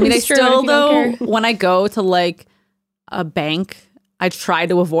care. I mean, I still, though, when I go to like a bank, I try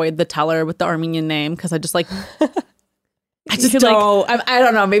to avoid the teller with the Armenian name because I just like... I just don't. I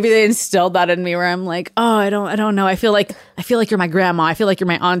don't know. Maybe they instilled that in me where I'm like, oh, I don't know. I feel like you're my grandma. I feel like you're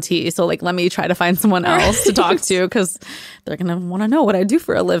my auntie. So like, let me try to find someone else to talk to because they're gonna want to know what I do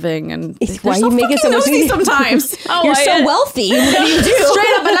for a living. And why you make it so nosy sometimes? You're so wealthy. What do you do?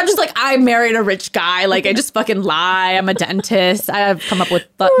 Straight up, and I'm just like, I married a rich guy. Like I just fucking lie. I'm a dentist. I have come up with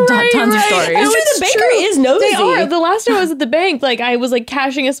tons of stories. The banker is nosy. They are. The last time I was at the bank, like I was like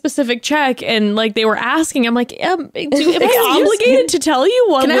cashing a specific check, and like they were asking, I'm like, am I obligated to tell you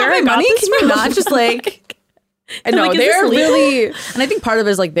what? Can I have my money? Can you not just like? I know, like, they're really, and I think part of it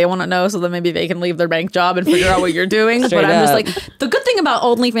is like they want to know so that maybe they can leave their bank job and figure out what you're doing. But I'm just like, the good thing about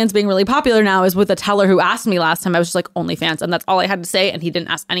OnlyFans being really popular now is with a teller who asked me last time, I was just like, OnlyFans, and that's all I had to say, and he didn't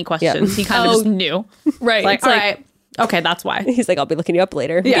ask any questions. He kind of just knew, right? Like, all right. Okay, that's why. He's like, I'll be looking you up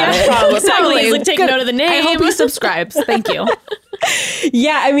later. Yeah, probably. He's like, take note of the name. I hope he subscribes. Thank you.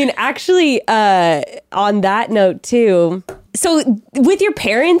 Yeah, I mean, actually, on that note too. So with your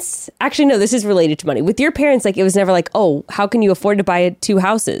parents, actually, no, this is related to money. With your parents, like, it was never like, oh, how can you afford to buy 2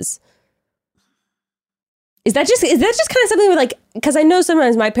 houses? Is that just kind of something where like, because I know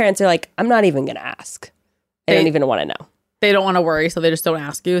sometimes my parents are like, I'm not even going to ask. I don't even want to know. They don't want to worry, so they just don't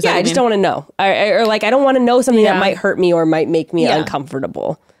ask you. I just don't want to know. Or like, I don't want to know something that might hurt me or might make me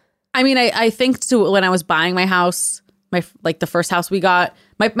uncomfortable. I mean, I think too, when I was buying my house, the first house we got,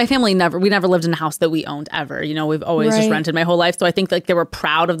 my family never lived in a house that we owned ever. You know, we've always just rented my whole life. So I think like they were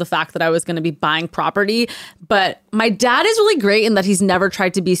proud of the fact that I was going to be buying property. But my dad is really great in that he's never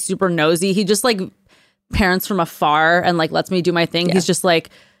tried to be super nosy. He just like parents from afar and like lets me do my thing. Yeah. He's just like,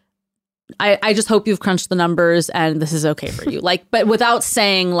 I just hope you've crunched the numbers and this is okay for you. Like, but without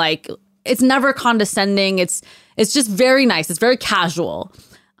saying like, it's never condescending. It's just very nice. It's very casual.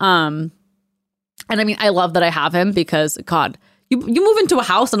 And I mean, I love that I have him because God, you move into a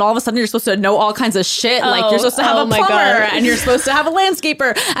house and all of a sudden you're supposed to know all kinds of shit. Like you're supposed to have a plumber and you're supposed to have a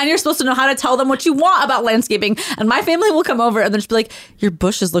landscaper and you're supposed to know how to tell them what you want about landscaping. And my family will come over and then just be like, your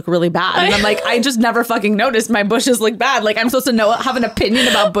bushes look really bad. And I'm like, I just never fucking noticed my bushes look bad. Like I'm supposed to have an opinion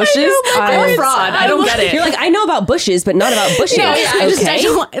about bushes. I'm a fraud. I don't get it. You're like, I know about bushes, but not about bushes. Yeah,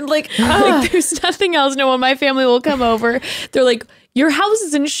 okay. Like there's nothing else. No, when my family will come over, they're like, your house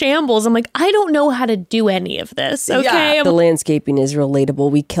is in shambles. I'm like, I don't know how to do any of this. Okay. Yeah. The landscaping is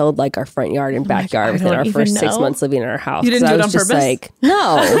relatable. We killed like our front yard and backyard within our first 6 months living in our house. You didn't do it on purpose? Like,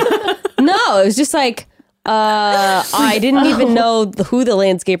 no, it was just like, I didn't even know who the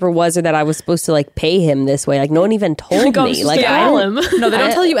landscaper was or that I was supposed to like pay him this way. Like no one even told me. Like him. No, they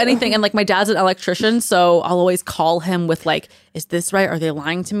don't tell you anything. And like my dad's an electrician, so I'll always call him with like, is this right? Are they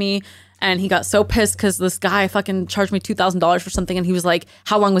lying to me? And he got so pissed because this guy fucking charged me $2,000 for something. And he was like,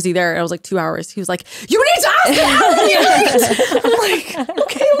 how long was he there? And I was like, 2 hours. He was like, you need to ask him how long he left. I'm like,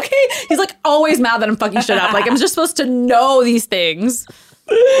 okay. He's like always mad that I'm fucking shit up. Like I'm just supposed to know these things.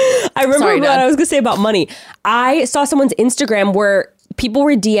 I remember what I was going to say about money. I saw someone's Instagram where people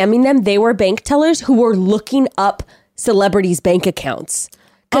were DMing them. They were bank tellers who were looking up celebrities' bank accounts.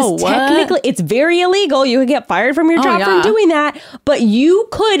 Because technically, it's very illegal. You could get fired from your job from doing that. But you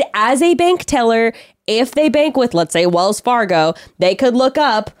could, as a bank teller, if they bank with, let's say, Wells Fargo, they could look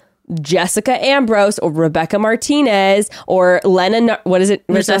up Jessica Ambrose or Rebecca Martinez or Lena, what is it?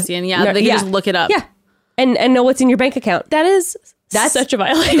 Narcessian, yeah. They can just look it up. Yeah. And know what's in your bank account. That's such a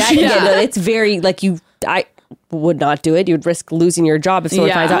violation. It's very, like, I would not do it. You would risk losing your job if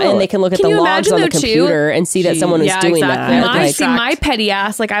someone finds out, and they can look at the logs on the computer and see that someone is doing that. My petty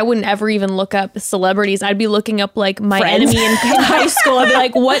ass, like I wouldn't ever even look up celebrities. I'd be looking up like my enemy in high school. I'd be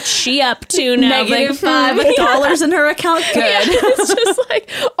like, what's she up to now? -$5 in her account. Good. Yeah, it's just like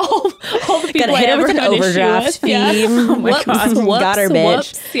all the people I ever with an overdraft fee. Yeah. Oh my God. Got her,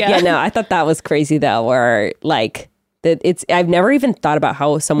 bitch. Yeah, no, I thought that was crazy though, where like I've never even thought about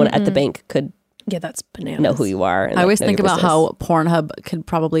how someone at the bank could that's bananas. Know who you are. And I always think about how Pornhub could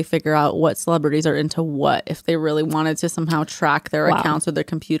probably figure out what celebrities are into what if they really wanted to somehow track their accounts or their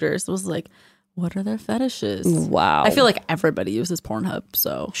computers. It was like, what are their fetishes? Wow. I feel like everybody uses Pornhub,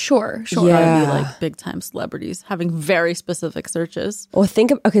 so sure. Gotta be like big time celebrities having very specific searches. Well,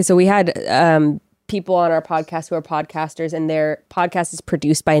 so we had people on our podcast who are podcasters, and their podcast is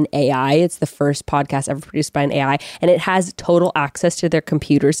produced by an AI. It's the first podcast ever produced by an AI, and it has total access to their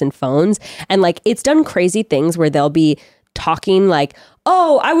computers and phones. And like, it's done crazy things where they'll be talking like,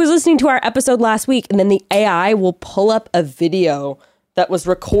 oh, I was listening to our episode last week. And then the AI will pull up a video that was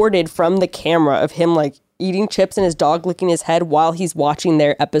recorded from the camera of him like eating chips and his dog licking his head while he's watching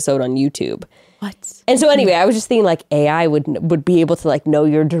their episode on YouTube. What? And so anyway, I was just thinking like AI would be able to like know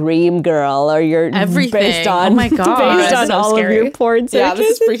your dream girl or your Everything. based on Oh my God. based on So all scary. of your porn searches. Yeah,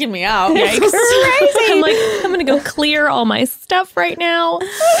 this is freaking me out. Yikes. I'm like, I'm gonna go clear all my stuff right now.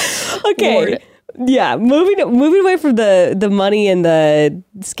 Okay. Lord. Yeah, moving away from the money and the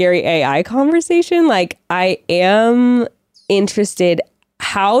scary AI conversation, like I am interested,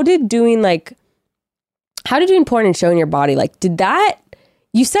 how did doing porn and showing your body, like did that,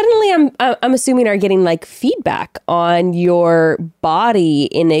 you suddenly I'm assuming are getting like feedback on your body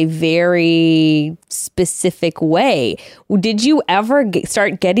in a very specific way. Did you ever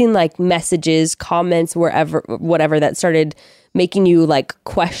start getting like messages, comments, whatever that started making you like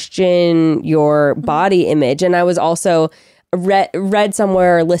question your body image? And I was also read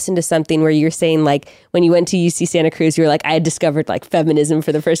somewhere or listened to something where you're saying like when you went to UC Santa Cruz, you were like, I had discovered like feminism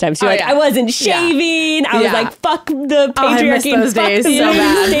for the first time. So you're I wasn't shaving. I was like, fuck the patriarchy, those fuck days the so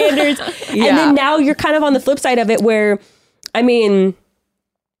bad. standards. And then now you're kind of on the flip side of it where, I mean,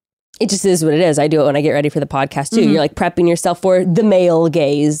 it just is what it is. I do it when I get ready for the podcast too. You're like prepping yourself for the male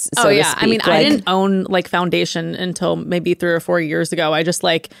gaze. So to speak. I mean, like, I didn't own like foundation until maybe 3 or 4 years ago. I just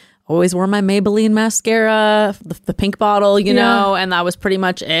like always wore my Maybelline mascara, the pink bottle, you know, and that was pretty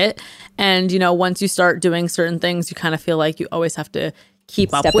much it. And, you know, once you start doing certain things, you kind of feel like you always have to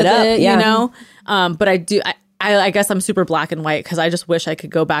keep up with it, you know? But I guess I'm super black and white because I just wish I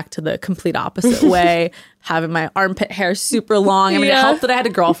could go back to the complete opposite way, having my armpit hair super long. I mean, it helped that I had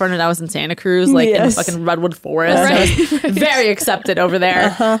a girlfriend and I was in Santa Cruz, like in the fucking Redwood Forest. I was very accepted over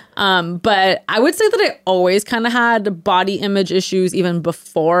there. But I would say that I always kind of had body image issues even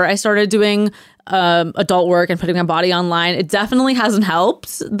before I started doing adult work and putting my body online. It definitely hasn't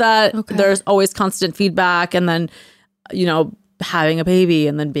helped that there's always constant feedback, and then, you know, having a baby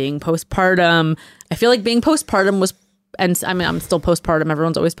and then being postpartum. I feel like being postpartum was, and I mean, I'm still postpartum.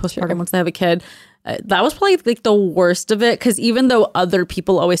 Everyone's always postpartum once they have a kid. That was probably like the worst of it, because even though other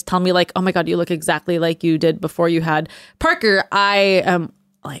people always tell me like, oh my God, you look exactly like you did before you had Parker, I am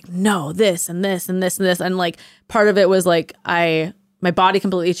like, no, this and this and this and this. And like part of it was like my body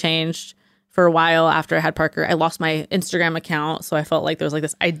completely changed for a while after I had Parker. I lost my Instagram account. So I felt like there was like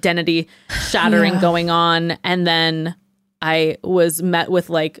this identity shattering going on. And then I was met with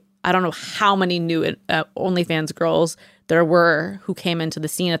like, I don't know how many new OnlyFans girls there were who came into the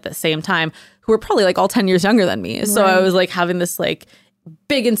scene at the same time, who were probably like all 10 years younger than me. So I was like having this like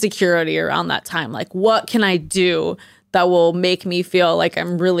big insecurity around that time. Like, what can I do that will make me feel like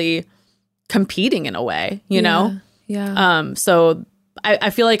I'm really competing in a way, you know? Yeah. So I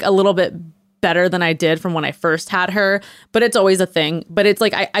feel like a little bit better than I did from when I first had her, but it's always a thing. But it's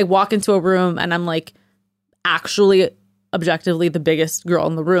like I walk into a room and I'm like actually objectively the biggest girl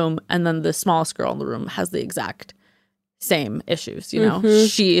in the room, and then the smallest girl in the room has the exact same issues, you know?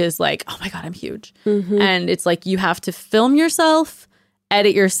 She is like, oh my God, I'm huge. And it's like you have to film yourself,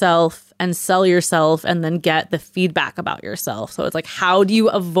 edit yourself, and sell yourself, and then get the feedback about yourself. So it's like, how do you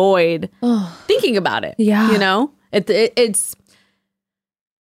avoid thinking about it? Yeah. You know? It's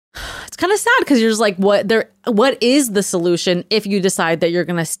kind of sad because you're just like, what is the solution if you decide that you're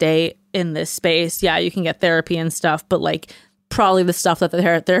going to stay in this space? Yeah, you can get therapy and stuff, but like probably the stuff that the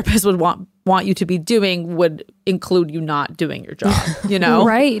therapist would want you to be doing would include you not doing your job, you know?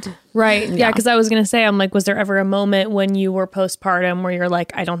 Right. Yeah, because I was going to say, I'm like, was there ever a moment when you were postpartum where you're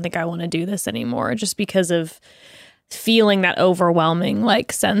like, I don't think I want to do this anymore, just because of feeling that overwhelming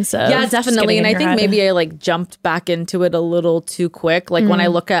like sense of definitely. And I think maybe I like jumped back into it a little too quick. Like when I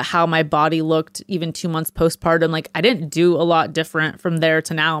look at how my body looked even 2 months postpartum, like I didn't do a lot different from there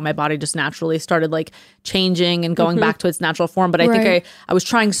to now. My body just naturally started like changing and going back to its natural form. But I think I was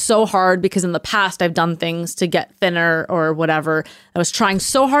trying so hard, because in the past I've done things to get thinner or whatever. I was trying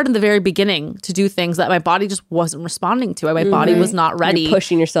so hard in the very beginning to do things that my body just wasn't responding to. My body was not ready. You're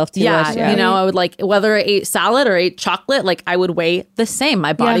pushing yourself too much. You know, I would like, whether I ate salad or ate chocolate, like I would weigh the same.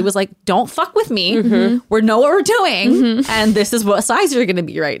 My body was like, don't fuck with me. We know what we're doing. And this is what size you're going to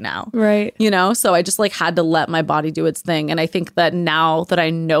be right now. Right. You know, so I just like had to let my body do its thing. And I think that now that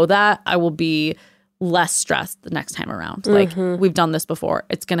I know that, I will be less stressed the next time around. Like we've done this before.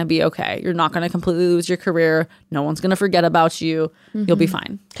 It's going to be okay. You're not going to completely lose your career. No one's going to forget about you. You'll be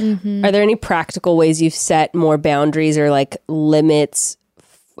fine. Are there any practical ways you've set more boundaries or like limits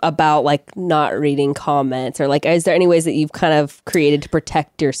about like not reading comments, or like is there any ways that you've kind of created to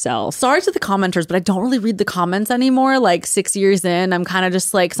protect yourself? Sorry to the commenters, but I don't really read the comments anymore. Like 6 years in, I'm kind of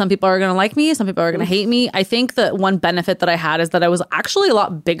just like, some people are going to like me, some people are going to hate me. I think that one benefit that I had is that I was actually a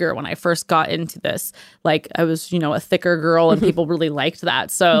lot bigger when I first got into this. Like I was, you know, a thicker girl, and people really liked that.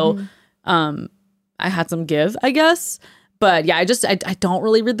 So I I had some give, I guess. But yeah, I don't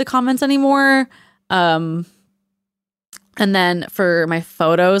really read the comments anymore. And then for my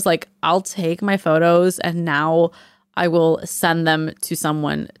photos, like I'll take my photos and now I will send them to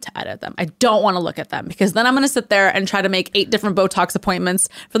someone to edit them. I don't want to look at them because then I'm going to sit there and try to make 8 different Botox appointments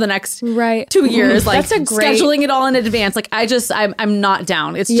for the next 2 years. Like that's scheduling it all in advance. Like I'm not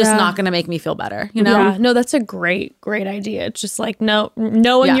down. It's just not going to make me feel better. You know? Yeah. No, that's a great idea. It's just like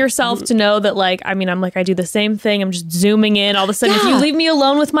knowing yourself to know that like, I mean, I'm like, I do the same thing. I'm just zooming in. All of a sudden, if you leave me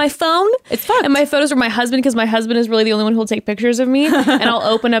alone with my phone, it's fun. And my photos are my husband because my husband is really the only one who will take pictures of me. And I'll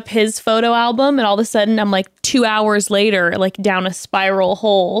open up his photo album and all of a sudden I'm like 2 hours later, like down a spiral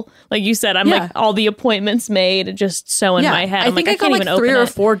hole. Like you said, I'm like all the appointments made just so in my head. I think I got like 3 or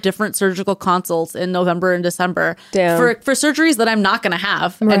 4 different surgical consults in November and December for surgeries that I'm not going to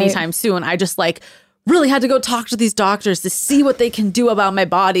have anytime soon. I just like really had to go talk to these doctors to see what they can do about my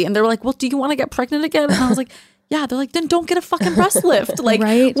body. And they were like, well, do you want to get pregnant again? And I was like, yeah. They're like, then don't get a fucking breast lift. Like,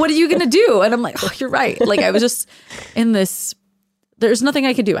 what are you going to do? And I'm like, oh, you're right. Like I was just in this... There's nothing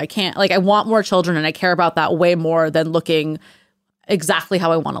I can do. I can't, like, I want more children and I care about that way more than looking exactly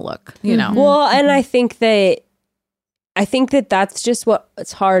how I want to look, you know? Well, and I think that that's just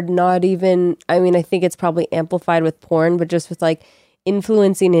what's hard. Not even, I mean, I think it's probably amplified with porn, but just with like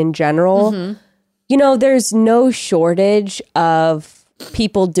influencing in general, you know, there's no shortage of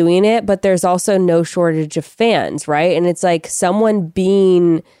people doing it, but there's also no shortage of fans, right? And it's like someone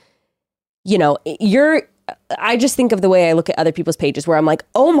being, you know, I just think of the way I look at other people's pages where I'm like,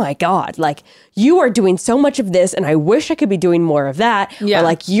 oh my God, like you are doing so much of this and I wish I could be doing more of that. Or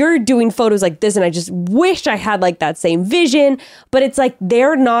like you're doing photos like this and I just wish I had like that same vision. But it's like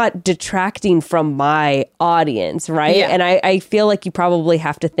they're not detracting from my audience, right? Yeah. And I feel like you probably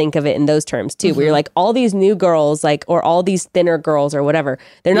have to think of it in those terms too, where you're like all these new girls, like, or all these thinner girls or whatever,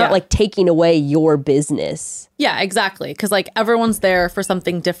 they're not like taking away your business. Yeah, exactly. Because like everyone's there for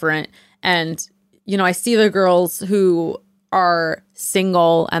something different. And you know, I see the girls who are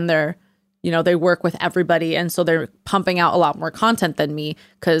single and they're, you know, they work with everybody. And so they're pumping out a lot more content than me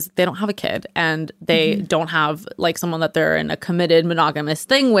because they don't have a kid and they don't have like someone that they're in a committed monogamous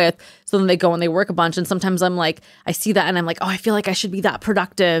thing with. So then they go and they work a bunch. And sometimes I'm like, I see that and I'm like, oh, I feel like I should be that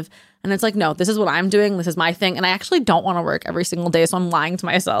productive. And it's like, no, this is what I'm doing. This is my thing. And I actually don't want to work every single day. So I'm lying to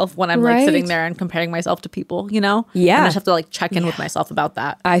myself when I'm like sitting there and comparing myself to people, you know? Yeah. And I just have to like check in with myself about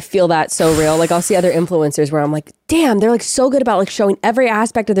that. I feel that so real. Like I'll see other influencers where I'm like, damn, they're like so good about like showing every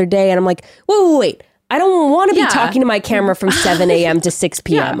aspect of their day. And I'm like, wait. I don't want to be talking to my camera from 7 a.m. to 6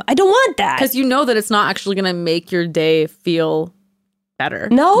 p.m. I don't want that. Because you know that it's not actually going to make your day feel better.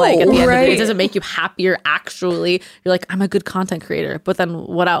 No, like at the end of the day, it doesn't make you happier. Actually, you're like, I'm a good content creator, but then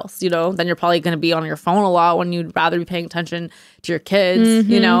what else? You know, then you're probably going to be on your phone a lot when you'd rather be paying attention to your kids.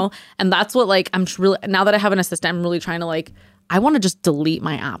 You know, and that's what like I'm really, now that I have an assistant, I'm really trying to like, I want to just delete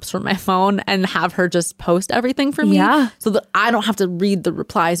my apps from my phone and have her just post everything for me. Yeah. So that I don't have to read the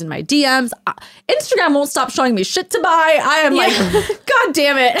replies in my DMs. Instagram won't stop showing me shit to buy. I am like, God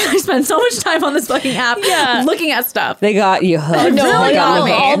damn it. I spend so much time on this fucking app looking at stuff. They got you hooked. No, really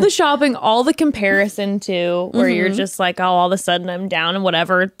all the shopping, all the comparison too, where you're just like, oh, all of a sudden I'm down and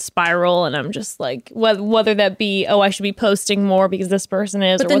whatever spiral. And I'm just like, whether that be, oh, I should be posting more because this person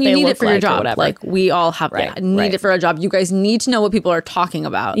is, but or then what you they need look it for like your job. Or whatever. Like we all have need it for a job. You guys need to know what people are talking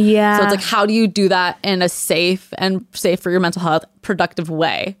about. Yeah. So it's like, how do you do that in a safe for your mental health, productive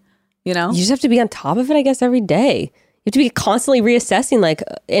way? You know? You just have to be on top of it, I guess, every day. You have to be constantly reassessing, like,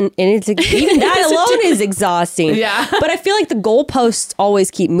 and it's like, even that alone is exhausting. Yeah. But I feel like the goalposts always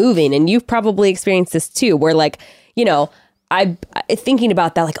keep moving, and you've probably experienced this too, where like, you know, I thinking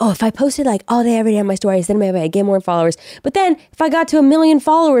about that, like, oh, if I posted like all day, every day on my stories, then maybe I get more followers. But then if I got to 1 million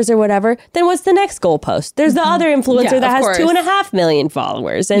followers or whatever, then what's the next goalpost? There's the other influencer that has 2.5 million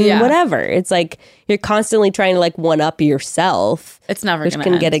followers and whatever. It's like you're constantly trying to like one up yourself. It's never which gonna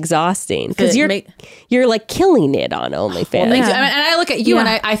can end. Get exhausting because you're like killing it on OnlyFans. Well, and I look at you and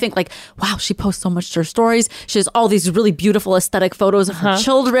I think like, wow, she posts so much to her stories. She has all these really beautiful aesthetic photos of her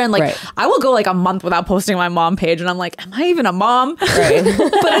children. Like I will go like a month without posting my mom page, and I'm like, am I even a mom? Right.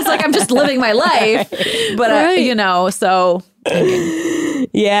 But it's like I'm just living my life. But you know, so I mean.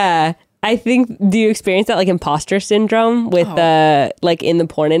 Yeah. I think, do you experience that like imposter syndrome with like in the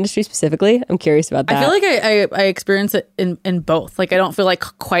porn industry specifically? I'm curious about that. I feel like I experience it in both. Like I don't feel like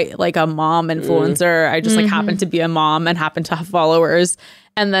quite like a mom influencer. I just like happen to be a mom and happen to have followers.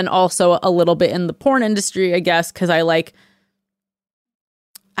 And then also a little bit in the porn industry, I guess, because I like,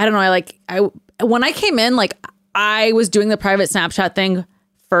 I don't know, when I came in, like I was doing the private Snapchat thing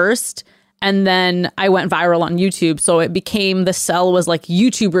first. And then I went viral on YouTube. So it became the sell was like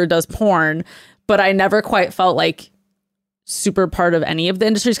YouTuber does porn. but I never quite felt like super part of any of the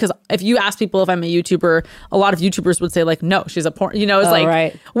industries, because if you ask people if I'm a YouTuber, a lot of YouTubers would say like, no, she's a porn, it's like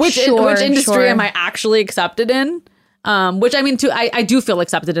right. which industry am I actually accepted in? Which I mean, I do feel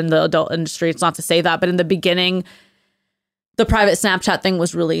accepted in the adult industry. It's not to say that, but in the beginning, the private Snapchat thing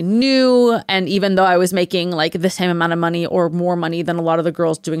was really new, and even though I was making like the same amount of money or more money than a lot of the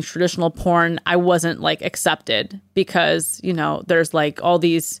girls doing traditional porn, I wasn't like accepted because there's like all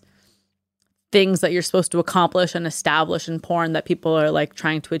these things that you're supposed to accomplish and establish in porn that people are like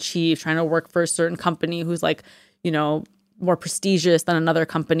trying to achieve, trying to work for a certain company who's like, more prestigious than another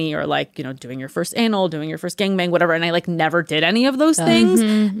company, or like, doing your first anal, doing your first gangbang, whatever. And I like never did any of those things.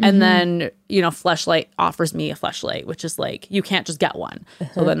 And then, Fleshlight offers me a Fleshlight, which is like, you can't just get one.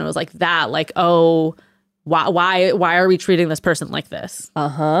 So then it was like that, like, oh, why are we treating this person like this?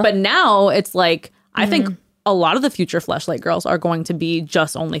 But now it's like, I think a lot of the future Fleshlight girls are going to be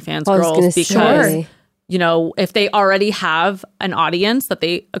just OnlyFans girls because, if they already have an audience that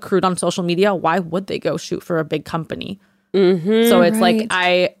they accrued on social media, why would they go shoot for a big company? So it's like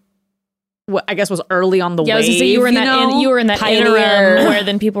I guess was early on the wave. I was gonna say, you were in that interim where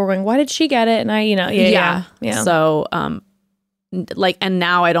then people were going, why did she get it? And yeah. So and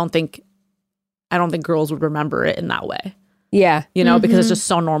now I don't think girls would remember it in that way. Yeah, because it's just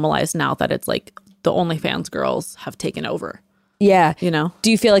so normalized now that it's like the OnlyFans girls have taken over. Yeah.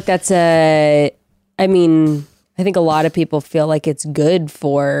 Do you feel like that's I think a lot of people feel like it's good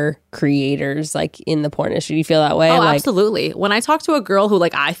for creators like in the porn industry. Do you feel that way? Oh, absolutely. When I talk to a girl who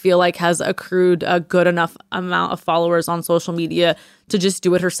like I feel like has accrued a good enough amount of followers on social media to just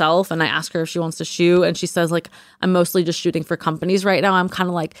do it herself, and I ask her if she wants to shoot, and she says like, I'm mostly just shooting for companies right now, I'm kind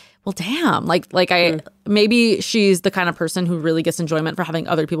of like, well, damn, maybe she's the kind of person who really gets enjoyment for having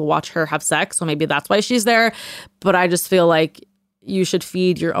other people watch her have sex, so maybe that's why she's there. But I just feel like you should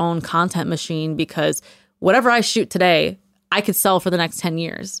feed your own content machine, because whatever I shoot today, I could sell for the next 10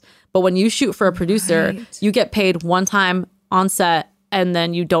 years. But when you shoot for a producer, you get paid one time on set, and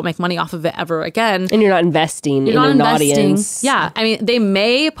then you don't make money off of it ever again. And you're not investing in an audience. Yeah. I mean, they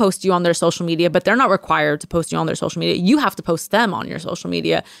may post you on their social media, but they're not required to post you on their social media. You have to post them on your social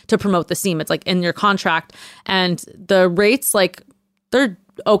media to promote the seam. It's like in your contract. And the rates, like, they're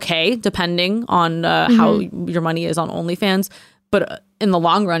okay depending on how your money is on OnlyFans. But in the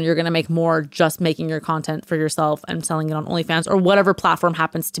long run, you're going to make more just making your content for yourself and selling it on OnlyFans or whatever platform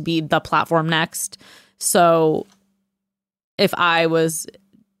happens to be the platform next. So if I was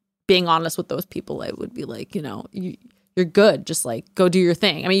being honest with those people, I would be like, you're good. Just like go do your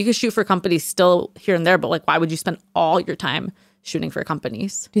thing. I mean, you can shoot for companies still here and there, but like, why would you spend all your time shooting for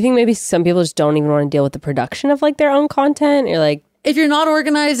companies? Do you think maybe some people just don't even want to deal with the production of like their own content? Or like, if you're not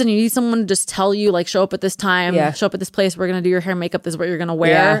organized and you need someone to just tell you, like, show up at this time, show up at this place, we're going to do your hair and makeup, this is what you're going to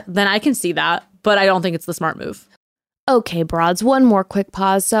wear, then I can see that. But I don't think it's the smart move. Okay, broads, one more quick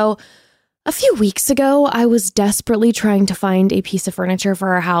pause. So a few weeks ago, I was desperately trying to find a piece of furniture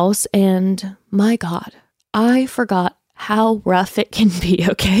for our house. And my God, I forgot how rough it can be,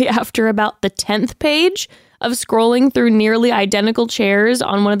 okay? After about the 10th page of scrolling through nearly identical chairs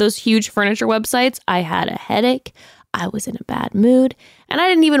on one of those huge furniture websites, I had a headache. I was in a bad mood, and I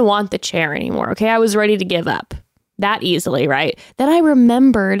didn't even want the chair anymore, okay? I was ready to give up that easily, right? Then I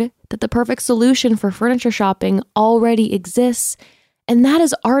remembered that the perfect solution for furniture shopping already exists, and that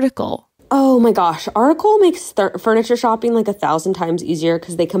is Article. Oh my gosh, Article makes furniture shopping like 1,000 times easier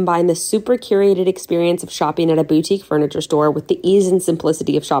because they combine the super curated experience of shopping at a boutique furniture store with the ease and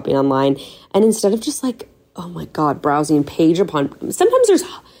simplicity of shopping online. And instead of just like, oh my God, browsing page upon...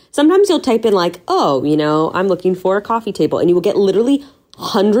 Sometimes you'll type in like, I'm looking for a coffee table, and you will get literally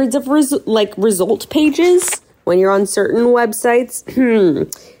hundreds of result pages when you're on certain websites.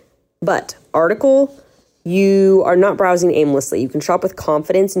 But Article, you are not browsing aimlessly. You can shop with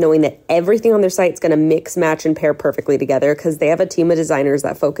confidence, knowing that everything on their site is going to mix, match, and pair perfectly together because they have a team of designers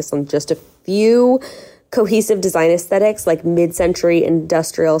that focus on just a few cohesive design aesthetics like mid-century,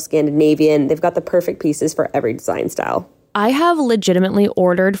 industrial, Scandinavian. They've got the perfect pieces for every design style. I have legitimately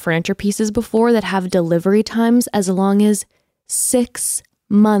ordered furniture pieces before that have delivery times as long as 6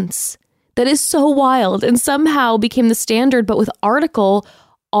 months. That is so wild and somehow became the standard. But with Article,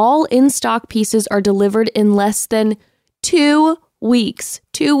 all in-stock pieces are delivered in less than 2 weeks.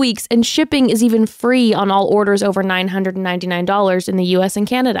 2 weeks. And shipping is even free on all orders over $999 in the US and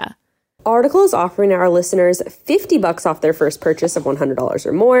Canada. Article is offering our listeners $50 off their first purchase of $100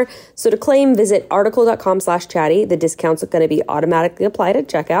 or more. So to claim, visit article.com/chatty. The discount's going to be automatically applied at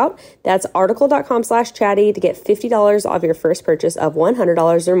checkout. That's article.com/chatty to get $50 off your first purchase of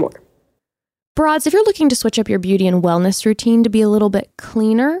 $100 or more. Broads, if you're looking to switch up your beauty and wellness routine to be a little bit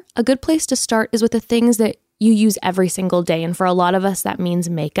cleaner, a good place to start is with the things that you use every single day. And for a lot of us, that means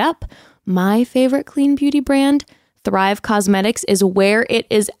makeup. My favorite clean beauty brand, Thrive Cosmetics, is where it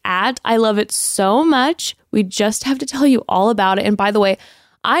is at. I love it so much. We just have to tell you all about it. And by the way,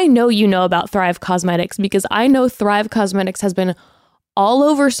 I know you know about Thrive Cosmetics because I know Thrive Cosmetics has been all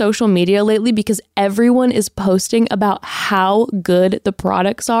over social media lately because everyone is posting about how good the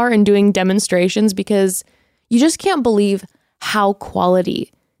products are and doing demonstrations because you just can't believe how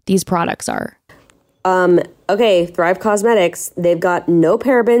quality these products are. Okay, Thrive Cosmetics, they've got no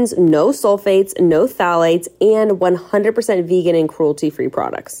parabens, no sulfates, no phthalates, and 100% vegan and cruelty-free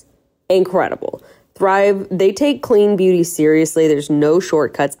products. Incredible. Thrive, they take clean beauty seriously. There's no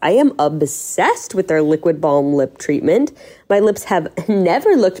shortcuts. I am obsessed with their liquid balm lip treatment. My lips have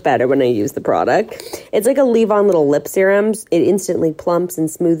never looked better when I use the product. It's like a leave-on little lip serum. It instantly plumps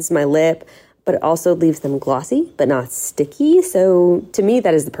and smooths my lip, but it also leaves them glossy but not sticky. So to me,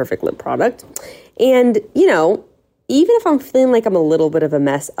 that is the perfect lip product. And, you know, even if I'm feeling like I'm a little bit of a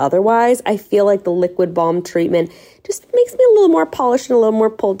mess otherwise, I feel like the liquid balm treatment just makes me a little more polished and a little more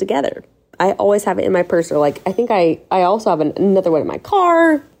pulled together. I always have it in my purse, or like I think I also have another one in my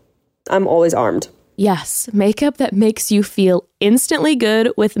car. I'm always armed. Yes, makeup that makes you feel instantly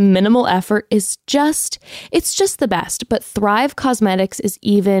good with minimal effort it's just the best. But Thrive Cosmetics is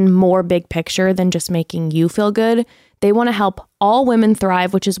even more big picture than just making you feel good. They want to help all women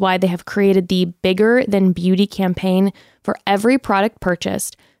thrive, which is why they have created the Bigger Than Beauty campaign. For every product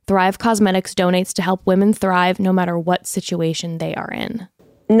purchased, Thrive Cosmetics donates to help women thrive no matter what situation they are in.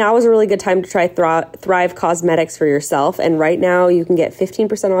 Now is a really good time to try Thrive Cosmetics for yourself. And right now you can get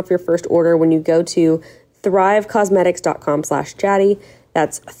 15% off your first order when you go to thrivecosmetics.com/chatty.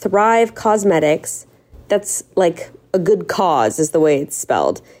 That's Thrive Cosmetics. That's like a good cause is the way it's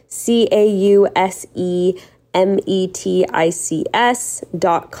spelled.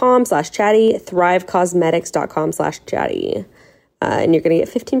 CAUSEMETICS.com/chatty. Thrivecosmetics.com/chatty. And you're going to get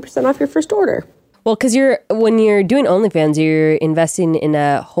 15% off your first order. Well, because when you're doing OnlyFans, you're investing in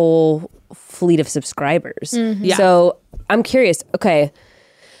a whole fleet of subscribers. Mm-hmm. Yeah. So I'm curious. Okay,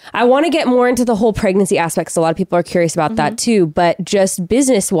 I want to get more into the whole pregnancy aspects. A lot of people are curious about that too. But just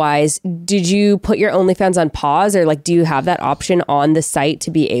business wise, did you put your OnlyFans on pause, or like do you have that option on the site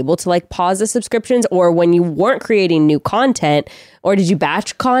to be able to like pause the subscriptions, or when you weren't creating new content? Or did you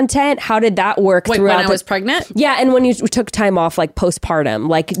batch content? How did that work? Wait, throughout when I was pregnant? Yeah, and when you took time off, like postpartum,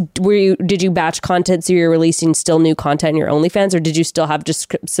 like did you batch content so you're releasing still new content in your OnlyFans, or did you still have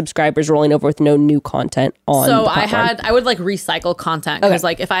just subscribers rolling over with no new content on? So the platform? I would like recycle content because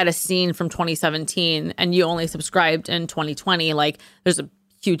like if I had a scene from 2017 and you only subscribed in 2020, like there's a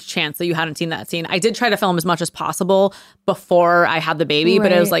huge chance that you hadn't seen that scene. I did try to film as much as possible before I had the baby,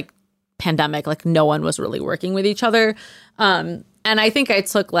 but it was like pandemic, like no one was really working with each other. And I think I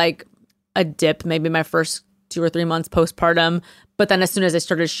took like a dip, maybe my first 2 or 3 months postpartum. But then as soon as I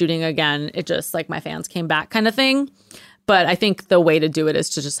started shooting again, it just like my fans came back kind of thing. But I think the way to do it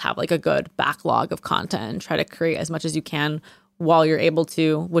is to just have like a good backlog of content and try to create as much as you can while you're able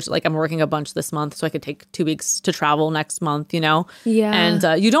to, which like I'm working a bunch this month, so I could take 2 weeks to travel next month, you know? Yeah.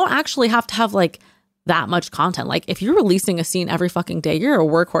 And you don't actually have to have like that much content. Like if you're releasing a scene every fucking day, you're a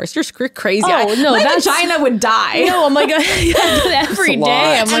workhorse. You're crazy. Oh, no, my that's- vagina would die. No, I'm like, every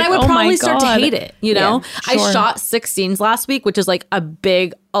day. I'm And like, I would oh probably my start to God. hate it, you know? Yeah, sure. I shot 6 scenes last week, which is like a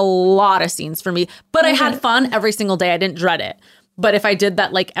lot of scenes for me. But I had fun every single day. I didn't dread it. But if I did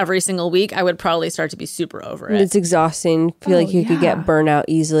that like every single week, I would probably start to be super over it. It's exhausting. I feel like you could get burnt out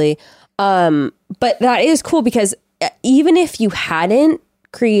easily. But that is cool because even if you hadn't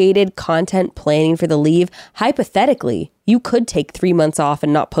created content planning for the leave, hypothetically, you could take 3 months off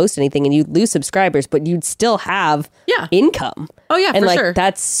and not post anything and you'd lose subscribers, but you'd still have income. Oh, yeah, and for like, sure.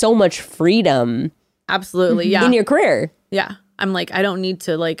 that's so much freedom Absolutely, yeah. in your career. Yeah. I'm like, I don't need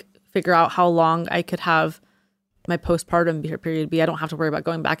to like figure out how long I could have my postpartum period be. I don't have to worry about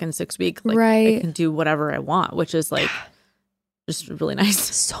going back in 6 weeks. Like, Right. I can do whatever I want, which is like just really nice.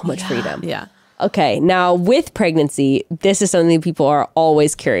 So much freedom. Yeah. Okay, now with pregnancy, this is something people are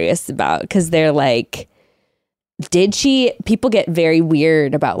always curious about because they're like, people get very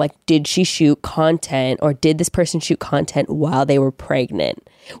weird about like, did she shoot content or did this person shoot content while they were pregnant?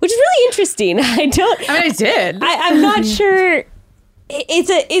 Which is really interesting. I did. I'm not sure.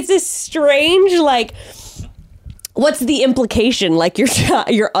 It's a strange, like, what's the implication? Like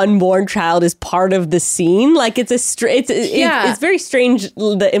your unborn child is part of the scene. Like it's very strange,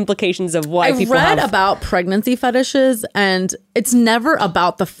 the implications of why people read about pregnancy fetishes, and it's never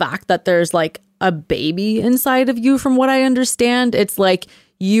about the fact that there's like a baby inside of you. From what I understand, it's like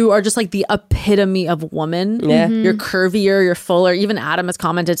you are just like the epitome of woman. Yeah. You're curvier, you're fuller. Even Adam has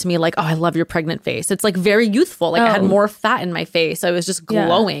commented to me like, oh, I love your pregnant face. It's like very youthful. Like I had more fat in my face. I was just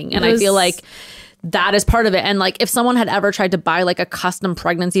glowing. And I feel like that is part of it. And like if someone had ever tried to buy like a custom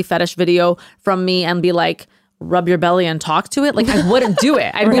pregnancy fetish video from me and be like, rub your belly and talk to it, like I wouldn't do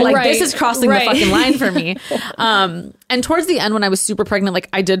it. I'd be like, this is crossing the fucking line for me. And towards the end when I was super pregnant, like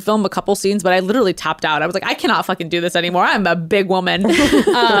I did film a couple scenes, but I literally tapped out. I was like, I cannot fucking do this anymore. I'm a big woman.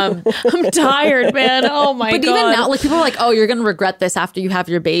 I'm tired, man. Oh my God. But even now, like people are like, oh, you're gonna regret this after you have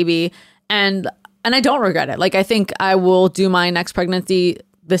your baby. And I don't regret it. Like I think I will do my next pregnancy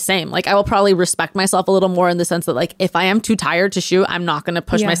the same. Like I will probably respect myself a little more in the sense that like if I am too tired to shoot, I'm not going to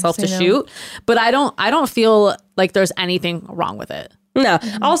push myself to shoot. But I don't feel like there's anything wrong with it. No.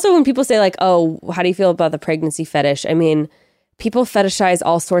 Also, when people say like, oh, how do you feel about the pregnancy fetish? I mean, people fetishize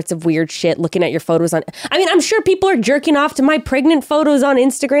all sorts of weird shit looking at your photos on. I mean, I'm sure people are jerking off to my pregnant photos on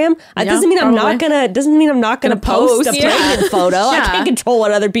Instagram. That doesn't mean I'm not gonna post a pregnant photo. I can't control what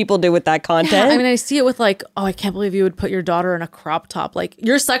other people do with that content. Yeah, I mean, I see it with like, oh, I can't believe you would put your daughter in a crop top. Like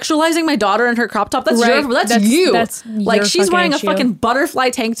you're sexualizing my daughter in her crop top. That's you. That's like she's wearing a fucking butterfly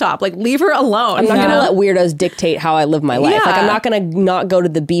tank top. Like leave her alone. I'm not gonna let weirdos dictate how I live my life. Like I'm not gonna not go to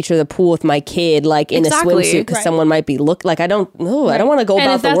the beach or the pool with my kid like in a swimsuit because someone might be I don't want to go about the world that way.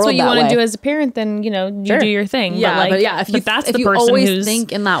 And if that's what you want to do as a parent, then, you do your thing. Yeah, but if that's the person always who's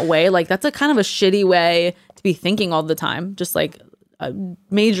think in that way, like that's a kind of a shitty way to be thinking all the time. Just like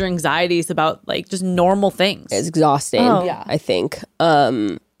major anxieties about like just normal things. It's exhausting, I think.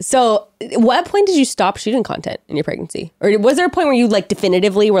 So what point did you stop shooting content in your pregnancy? Or was there a point where you like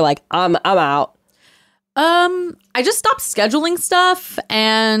definitively were like, I'm out? I just stopped scheduling stuff,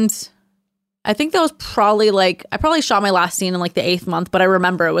 and I think that was probably like, I probably shot my last scene in like the 8th month, but I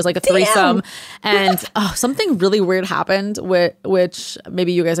remember it was like a threesome. And something really weird happened, which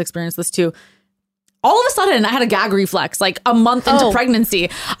maybe you guys experienced this too. All of a sudden I had a gag reflex like a month into pregnancy.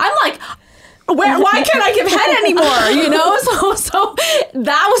 I'm like, why can't I give head anymore? So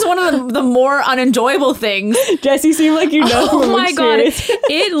that was one of the more unenjoyable things. Jess, you seem like you know. Oh my God.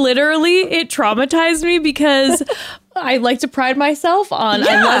 It traumatized me because I like to pride myself on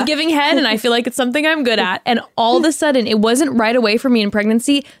I love giving head and I feel like it's something I'm good at. And all of a sudden, it wasn't right away for me in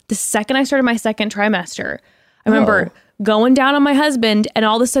pregnancy. The second I started my second trimester, I remember going down on my husband and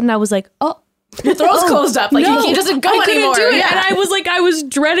all of a sudden I was like, your throat's closed up. Like he doesn't go anymore. Do it. Yeah. And I was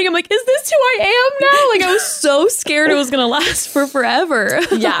dreading. I'm like, is this who I am now? Like I was so scared it was going to last for forever.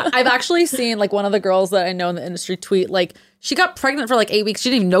 Yeah. I've actually seen like one of the girls that I know in the industry tweet, like she got pregnant for like 8 weeks. She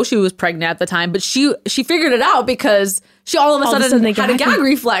didn't even know she was pregnant at the time, but she figured it out because she all of a sudden had a gag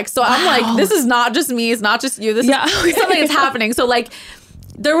reflex. So I'm like, this is not just me. It's not just you. This is something that's happening. So like,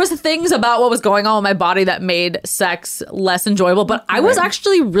 there was things about what was going on with my body that made sex less enjoyable, but I was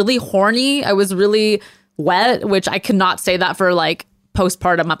actually really horny. I was really wet, which I could not say that for like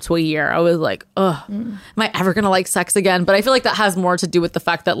postpartum up to a year. I was like, ugh, am I ever going to like sex again? But I feel like that has more to do with the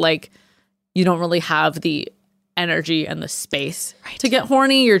fact that like you don't really have the energy and the space to get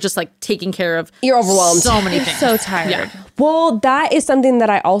horny. You're just like taking care of you're overwhelmed. So many things. So tired. Yeah. Well, that is something that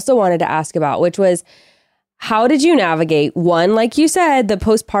I also wanted to ask about, which was, how did you navigate, one, like you said, the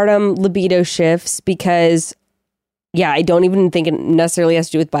postpartum libido shifts? Because, I don't even think it necessarily has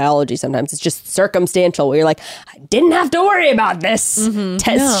to do with biology sometimes. It's just circumstantial where you're like, I didn't have to worry about this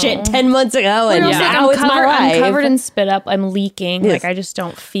shit 10 months ago. And now it's my life. I'm covered in spit up. I'm leaking. Yes. Like, I just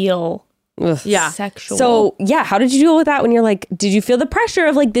don't feel sexual. So, how did you deal with that when you're like, did you feel the pressure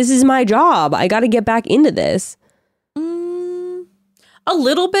of like, this is my job. I got to get back into this? A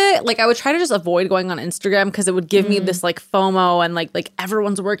little bit. Like I would try to just avoid going on Instagram because it would give me this like FOMO and like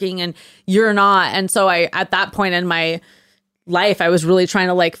everyone's working and you're not. And so at that point in my life, I was really trying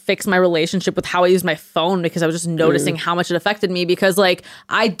to like fix my relationship with how I use my phone because I was just noticing how much it affected me because like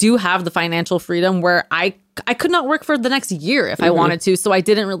I do have the financial freedom where I could not work for the next year if I wanted to. So I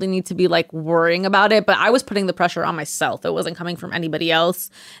didn't really need to be like worrying about it, but I was putting the pressure on myself. It wasn't coming from anybody else.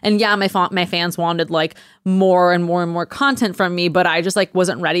 And my fans wanted like more and more and more content from me, but I just like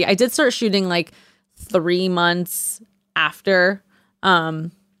wasn't ready. I did start shooting like 3 months after.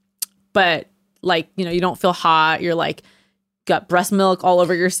 But like, you don't feel hot. You're like got breast milk all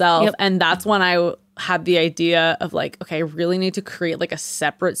over yourself. Yep. And that's when I had the idea of like, okay, I really need to create like a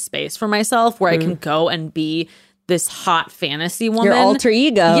separate space for myself where I can go and be this hot fantasy woman. Your alter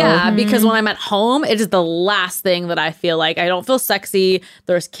ego. Yeah, because when I'm at home, it is the last thing that I feel like. I don't feel sexy.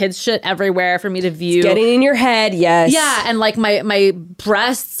 There's kids shit everywhere for me to view. It's getting in your head, yes. Yeah, and like my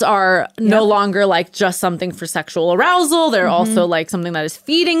breasts are no longer like just something for sexual arousal. They're also like something that is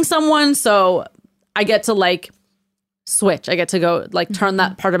feeding someone. So I get to like switch. I get to go like turn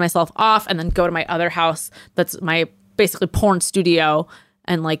that part of myself off and then go to my other house that's my basically porn studio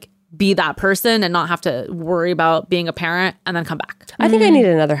and like be that person and not have to worry about being a parent and then come back. I think I need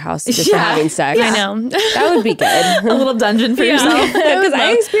another house just for having sex. I know. That would be good. A little dungeon for yourself. Because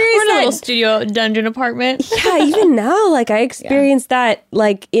I experienced a little studio dungeon apartment. Yeah, even now, like I experienced that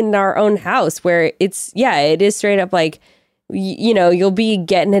like in our own house where it is straight up like, you know, you'll be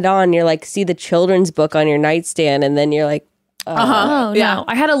getting it on. You're like, see the children's book on your nightstand, and then you're like, Oh no!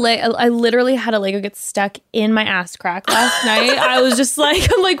 I literally had a Lego get stuck in my ass crack last night. I was just like,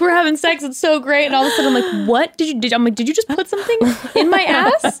 we're having sex. It's so great. And all of a sudden, I'm like, what did you do? I'm like, did you just put something in my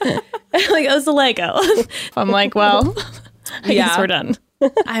ass? Like, it was a Lego. I'm like, well, I guess we're done.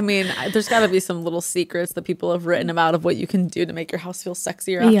 I mean, there's got to be some little secrets that people have written about of what you can do to make your house feel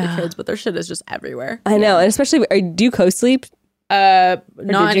sexier after kids, but their shit is just everywhere. I know, and especially, do you co-sleep? Not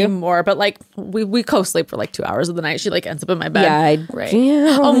anymore, but like we co-sleep for like 2 hours of the night. She like ends up in my bed.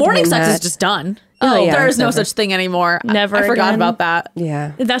 Morning sex is just done. There is no such thing anymore. Never. I forgot about that.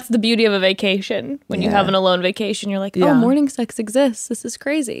 Yeah, that's the beauty of a vacation. When you have an alone vacation, you're like, oh, morning sex exists. This is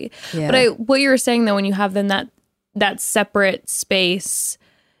crazy. But what you were saying though, when you have then that separate space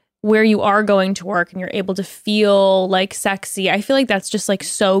where you are going to work and you're able to feel like sexy, I feel like that's just like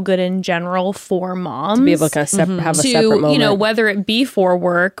so good in general for moms to be able to kind of have a separate moment. You know, whether it be for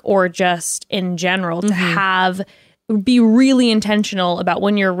work or just in general, to be really intentional about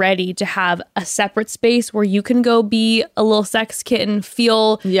when you're ready to have a separate space where you can go be a little sex kitten,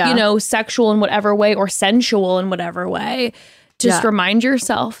 feel, you know, sexual in whatever way or sensual in whatever way. Just remind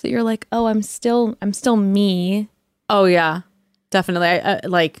yourself that you're like, oh, I'm still me. Oh yeah, definitely. I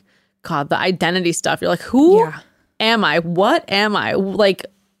like, God, the identity stuff. You're like, who am I? What am I? Like,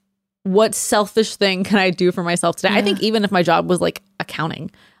 what selfish thing can I do for myself today? I think even if my job was like accounting,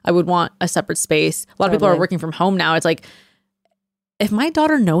 I would want a separate space. A lot of people are working from home now. It's like, if my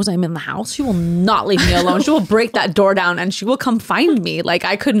daughter knows I'm in the house, she will not leave me alone. She will break that door down and she will come find me. Like,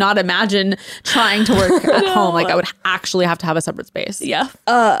 I could not imagine trying to work at home. Like, I would actually have to have a separate space. Yeah.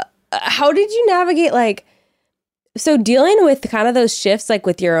 How did you navigate like? So dealing with kind of those shifts, like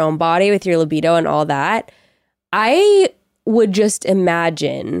with your own body, with your libido and all that, I would just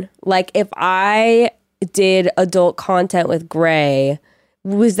imagine, like if I did adult content with Gray,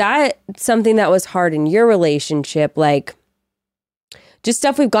 was that something that was hard in your relationship? Like just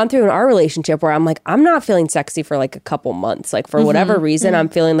stuff we've gone through in our relationship where I'm like, I'm not feeling sexy for like a couple months. Like for whatever reason, I'm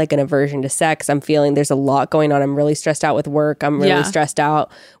feeling like an aversion to sex. I'm feeling there's a lot going on. I'm really stressed out with work. I'm really stressed out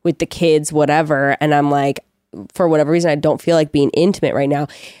with the kids, whatever. And I'm like, for whatever reason, I don't feel like being intimate right now.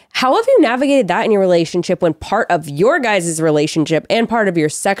 How have you navigated that in your relationship when part of your guys' relationship and part of your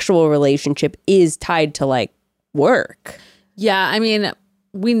sexual relationship is tied to like work? Yeah, I mean,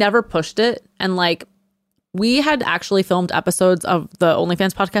 we never pushed it. And like, we had actually filmed episodes of the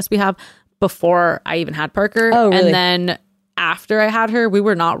OnlyFans podcast we have before I even had Parker. Oh, really? And then after I had her, we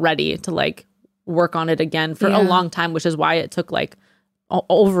were not ready to like work on it again for a long time, which is why it took like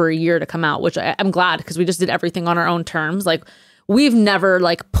over a year to come out, which I'm glad because we just did everything on our own terms. Like we've never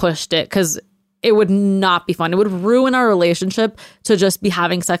like pushed it because it would not be fun. It would ruin our relationship to just be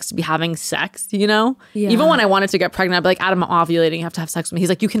having sex, you know? Yeah. Even when I wanted to get pregnant, I'd be like, Adam, I'm ovulating. You have to have sex with me. He's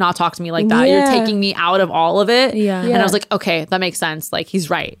like, you cannot talk to me like that. You're taking me out of all of it. Yeah. And I was like, okay, that makes sense. Like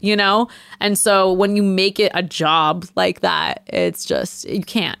he's right, you know? And so when you make it a job like that, it's just, you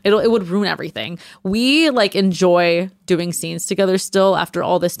can't. It would ruin everything. We like enjoy doing scenes together still after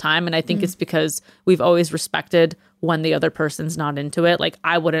all this time. And I think it's because we've always respected when the other person's not into it. Like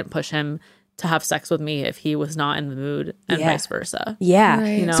I wouldn't push him to have sex with me if he was not in the mood and vice versa. Yeah.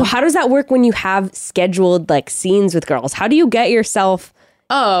 Right. You know? So how does that work when you have scheduled like scenes with girls? How do you get yourself?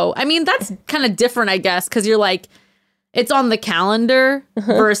 Oh, I mean, that's kind of different, I guess, because you're like, it's on the calendar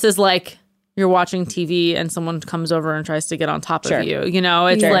versus like you're watching TV and someone comes over and tries to get on top of you. You know,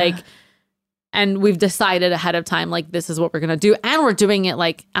 it's like, and we've decided ahead of time, like, this is what we're going to do. And we're doing it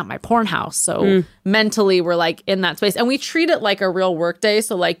like at my porn house. So mentally we're like in that space and we treat it like a real work day.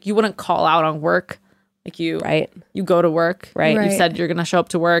 So like you wouldn't call out on work. Like you go to work, right? You said you're going to show up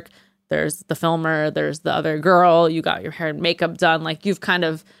to work. There's the filmer, there's the other girl. You got your hair and makeup done. Like you've kind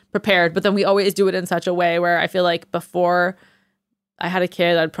of prepared, but then we always do it in such a way where I feel like before I had a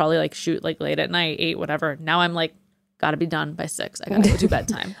kid, I'd probably like shoot like late at night, 8, whatever. Now I'm like, gotta be done by 6. I gotta go to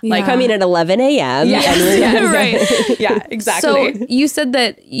bedtime. Like come in at 11 a.m. Right. Yeah, exactly. So you said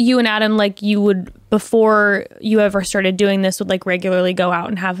that you and Adam, like you would, before you ever started doing this, would like regularly go out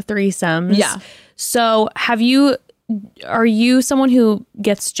and have threesomes. Yeah. So are you someone who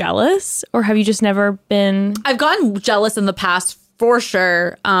gets jealous or have you just never been? I've gotten jealous in the past For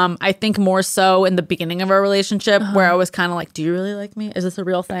sure. I think more so in the beginning of our relationship where I was kind of like, do you really like me? Is this a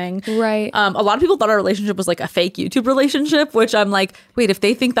real thing? Right. A lot of people thought our relationship was like a fake YouTube relationship, which I'm like, wait, if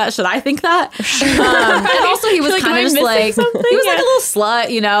they think that, should I think that? And also he was kind of just like, he was like a little slut,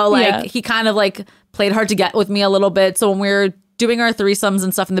 you know, like he kind of like played hard to get with me a little bit. So when we were doing our threesomes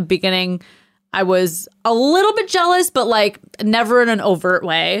and stuff in the beginning, I was a little bit jealous, but like never in an overt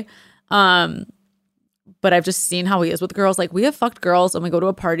way. But I've just seen how he is with girls. Like, we have fucked girls and we go to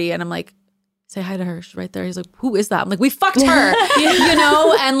a party and I'm like, say hi to her. She's right there. He's like, who is that? I'm like, we fucked her, you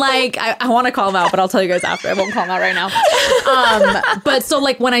know? And like, I want to call him out, but I'll tell you guys after. I won't call him out right now. But so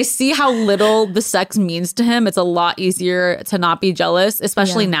like when I see how little the sex means to him, it's a lot easier to not be jealous,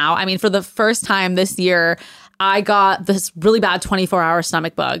 especially now. I mean, for the first time this year, I got this really bad 24-hour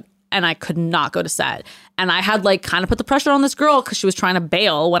stomach bug and I could not go to set. And I had like kind of put the pressure on this girl because she was trying to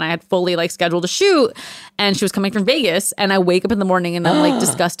bail when I had fully like scheduled a shoot and she was coming from Vegas. And I wake up in the morning and I'm like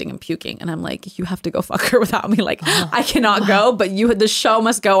disgusting and puking. And I'm like, you have to go fuck her without me. Like, I cannot go, but the show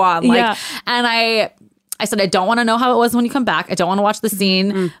must go on. Like, and I said, I don't want to know how it was when you come back. I don't want to watch the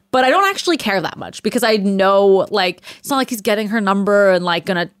scene, but I don't actually care that much because I know, like, it's not like he's getting her number and like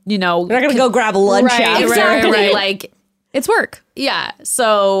gonna, you know, We're not gonna go grab lunch after. Exactly. Right. Like, it's work. yeah.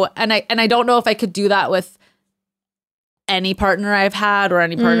 So, and I don't know if I could do that with any partner I've had or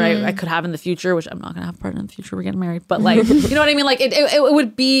any partner I could have in the future, which I'm not gonna have a partner in the future. We're getting married, but like, you know what I mean? Like, it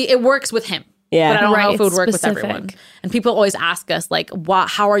would be, it works with him. Yeah. But I don't know if it would It's work specific. with everyone. And people always ask us, like,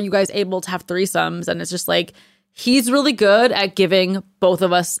 how are you guys able to have threesomes? And it's just like, he's really good at giving both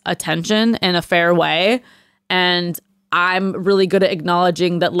of us attention in a fair way. And I'm really good at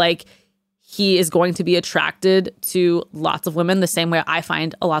acknowledging that, like, he is going to be attracted to lots of women the same way I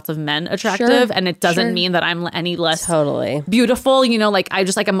find lots of men attractive. Sure. And it doesn't mean that I'm any less Totally. beautiful. You know, like, I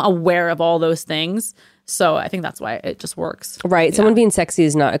just, like, I'm aware of all those things. So I think that's why it just works. Right. Someone being sexy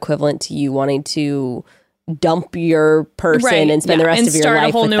is not equivalent to you wanting to dump your person and spend the rest of your start life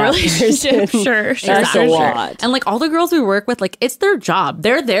a whole with new that relationship. person. Sure. That's a lot. And like all the girls we work with, like, it's their job.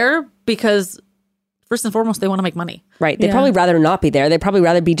 They're there because first and foremost, they want to make money. Right. They'd probably rather not be there. They'd probably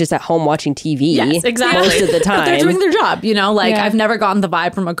rather be just at home watching TV. Yes, exactly. Most of the time. But they're doing their job, you know? Like, Yeah. I've never gotten the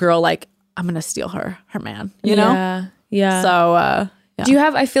vibe from a girl like, I'm going to steal her man, you know? Yeah. Yeah. So, Do you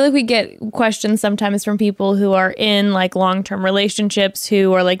have, I feel like we get questions sometimes from people who are in like long-term relationships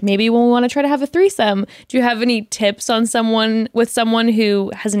who are like, maybe we want to try to have a threesome. Do you have any tips on someone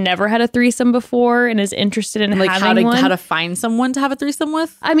who has never had a threesome before and is interested in like having one? how to find someone to have a threesome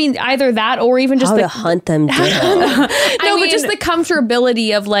with? I mean, either that or even just How the to hunt them down. but just the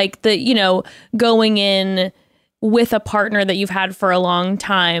comfortability of like the, you know, going in with a partner that you've had for a long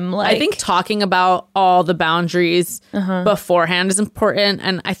time. Like, I think talking about all the boundaries beforehand is important.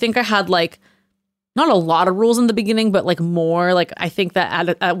 And I think I had like not a lot of rules in the beginning, but like more. Like, I think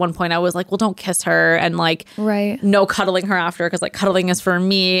that at one point I was like, well, don't kiss her and like no cuddling her after because like cuddling is for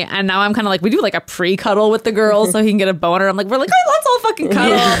me. And now I'm kind of like, we do like a pre-cuddle with the girls so he can get a boner. I'm like, we're like, oh, let's all fucking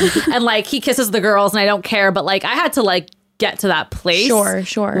cuddle. And like he kisses the girls and I don't care. But like I had to like get to that place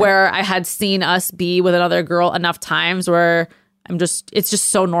Sure. where I had seen us be with another girl enough times where it's just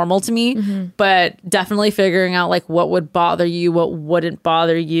so normal to me. But definitely figuring out like what would bother you, what wouldn't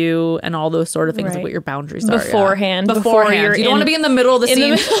bother you, and all those sort of things, like what your boundaries are. Beforehand. You don't want to be in the middle of the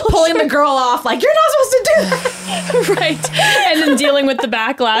scene pulling the girl off like, you're not supposed to do that. right. And then dealing with the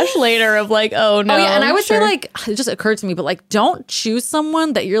backlash later of like, oh no. Oh yeah, and I would say like, it just occurred to me, but like, don't choose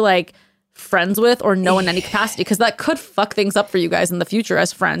someone that you're like friends with or know in any capacity, because that could fuck things up for you guys in the future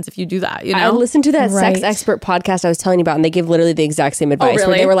as friends if you do that, you know? I listened to that sex expert podcast I was telling you about, and they give literally the exact same advice. really?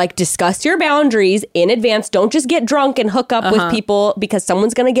 Where they were like, discuss your boundaries in advance. Don't just get drunk and hook up with people because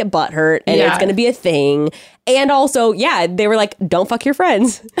someone's going to get butthurt and it's going to be a thing. And also, they were like, don't fuck your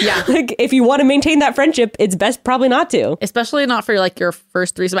friends. Yeah. Like, if you want to maintain that friendship, it's best probably not to. Especially not for like your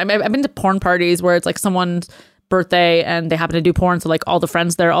first threesome. I've been to porn parties where it's like someone's birthday and they happen to do porn, so like all the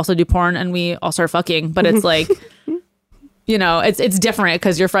friends there also do porn and we all start fucking, but it's like you know, it's different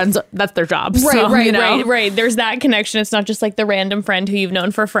because your friends, that's their job. Right. There's that connection. It's not just like the random friend who you've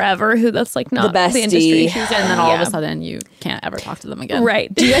known for forever who that's like not the bestie. the industry she's in. And then all of a sudden you can't ever talk to them again.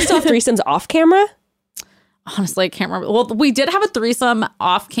 Right. Do you guys still have threesomes off camera? Honestly, I can't remember. Well, we did have a threesome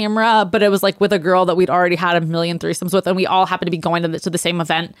off camera, but it was like with a girl that we'd already had a million threesomes with, and we all happened to be going to the same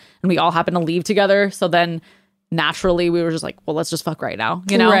event, and we all happened to leave together. So then naturally we were just like, well, let's just fuck right now,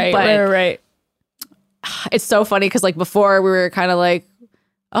 you know? Right. It's so funny because like before we were kind of like,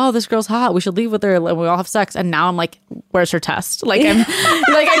 oh, this girl's hot, we should leave with her and we all have sex. And now I'm like, where's her test? Like I'm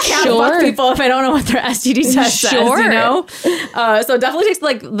like, I can't fuck people if I don't know what their STD test says, you know? So it definitely takes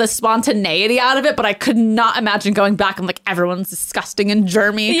like the spontaneity out of it, but I could not imagine going back and like, everyone's disgusting and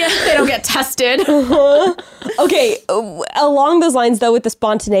germy. They don't get tested. Okay, along those lines though, with the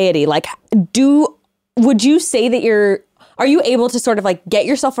spontaneity, like would you say that are you able to sort of like get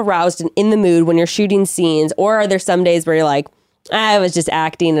yourself aroused and in the mood when you're shooting scenes, or are there some days where you're like, I was just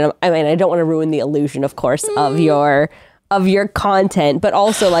acting, and I mean, I don't want to ruin the illusion, of course, of your content, but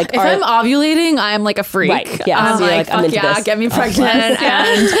also like, if I'm ovulating, I'm like a freak. Right, yeah. I'm So like, I'm fuck into yeah, this. get me pregnant.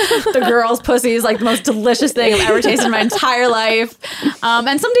 And the girl's pussy is like the most delicious thing I've ever tasted in my entire life.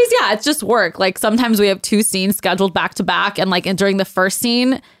 And some days, yeah, it's just work. Like sometimes we have 2 scenes scheduled back to back, and like during the first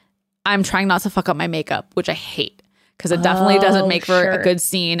scene, I'm trying not to fuck up my makeup, which I hate because it definitely doesn't make for a good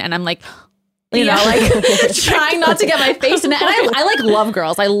scene. And I'm like, you know, like trying not to get my face in it. And I like love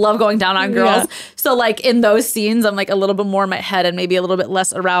girls. I love going down on girls. Yeah. So like in those scenes, I'm like a little bit more in my head and maybe a little bit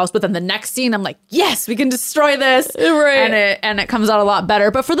less aroused. But then the next scene, I'm like, yes, we can destroy this. Right. And it comes out a lot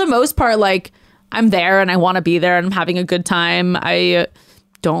better. But for the most part, like I'm there and I want to be there and I'm having a good time. I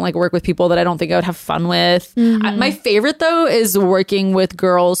don't like work with people that I don't think I would have fun with. My favorite though is working with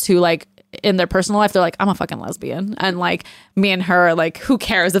girls who like, in their personal life, they're like, I'm a fucking lesbian. And like me and her, like, who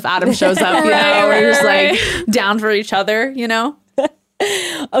cares if Adam shows up, you know? We're just like down for each other, you know?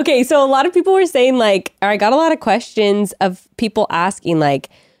 Okay, so a lot of people were saying like, or I got a lot of questions of people asking like,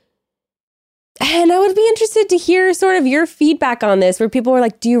 and I would be interested to hear sort of your feedback on this, where people were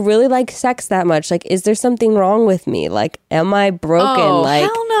like, do you really like sex that much? Like, is there something wrong with me? Like, am I broken? Oh, like,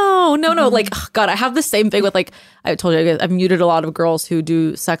 hell no. Like, oh God, I have the same thing with like, I told you, I've muted a lot of girls who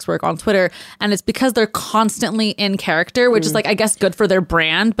do sex work on Twitter, and it's because they're constantly in character, which is like, I guess good for their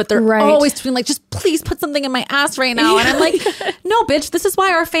brand, but they're always tweeting like, just please put something in my ass right now. And I'm like, no, bitch, this is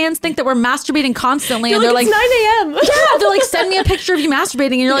why our fans think that we're masturbating constantly. And they're like, it's 9 a.m. Yeah, they're like, send me a picture of you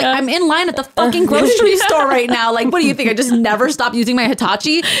masturbating. And you're like, I'm in line at the fucking grocery store right now. Like, what do you think? I just never stop using my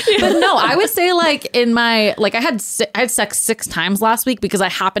Hitachi? But no, I would say like in my, like I had sex 6 times last week because I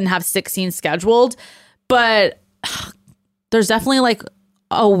happen to have 16 scheduled. But there's definitely like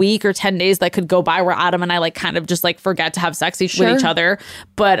a week or 10 days that could go by where Adam and I like kind of just like forget to have sex with each other.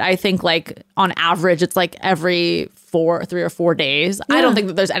 But I think like on average, it's like every 3 or 4 days. Yeah. I don't think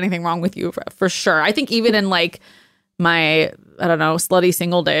that there's anything wrong with you for sure. I think even in like my, I don't know, slutty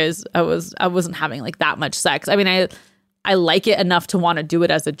single days, I wasn't having like that much sex. I mean, I like it enough to want to do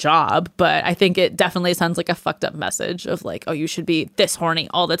it as a job, but I think it definitely sounds like a fucked up message of like, oh, you should be this horny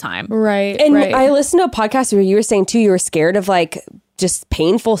all the time. Right. And I listened to a podcast where you were saying too, you were scared of like just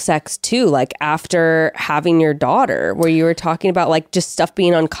painful sex too, like after having your daughter, where you were talking about like just stuff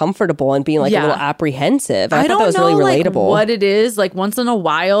being uncomfortable and being like a little apprehensive. I thought that was really relatable. Like, what it is, like once in a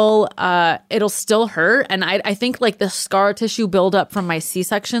while, it'll still hurt. And I think like the scar tissue buildup from my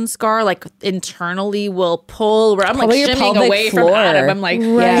C-section scar, like internally will pull where I'm probably like shimmying away from Adam. I'm like,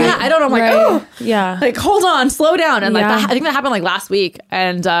 yeah, I don't know. I'm like, oh, yeah, like hold on, slow down. And like I think that happened like last week.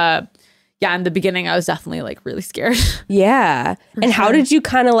 And yeah, in the beginning, I was definitely like really scared. Yeah. And how did you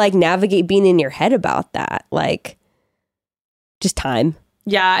kind of like navigate being in your head about that? Like just time.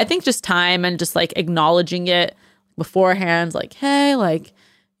 Yeah, I think just time and just like acknowledging it beforehand. Like, hey, like,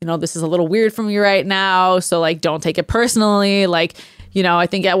 you know, this is a little weird for me right now. So like, don't take it personally. Like, you know, I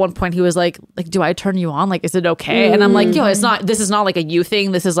think at one point he was like, do I turn you on? Like, is it okay? And I'm like, yo, this is not like a you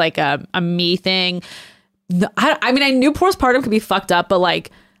thing. This is like a me thing. I mean, I knew postpartum could be fucked up, but like,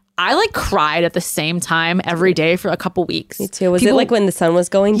 I like cried at the same time every day for a couple weeks. Me too. Was it like when the sun was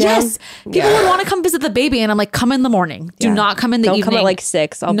going down? Yes. People would want to come visit the baby, and I'm like, come in the morning. Do not come in the evening. Don't come at like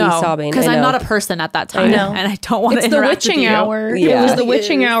 6. I'll be sobbing. Because I'm not a person at that time. And I don't want to interact with you. It's the witching hour. Yeah. It was the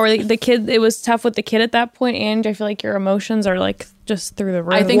witching hour. The kid, it was tough with the kid at that point, and I feel like your emotions are like just through the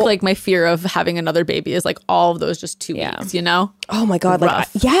roof. I think like my fear of having another baby is like all of those just 2 weeks, you know? Oh my God. Like,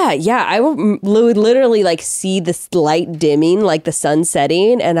 I would literally like see the light dimming, like the sun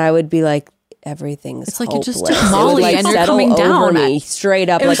setting, and I would be like, everything's it's like hopeless. You just took Molly and you're coming down over me straight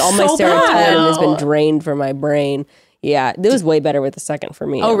up. Like all my serotonin has been drained from my brain. Yeah, it was way better with the second for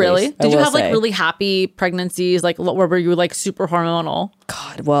me. Oh, really? Did you have like really happy pregnancies? Like, were you like super hormonal?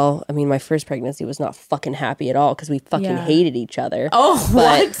 God, well, I mean, my first pregnancy was not fucking happy at all because we fucking hated each other. Oh,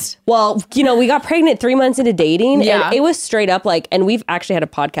 what? Well, you know, we got pregnant 3 months into dating, and it was straight up like, and we've actually had a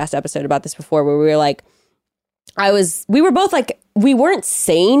podcast episode about this before where we were like, we were both like, we weren't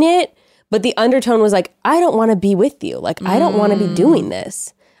saying it, but the undertone was like, I don't want to be with you. Like, I don't want to be doing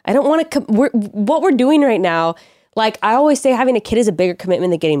this. I don't want to, what we're doing right now. Like, I always say having a kid is a bigger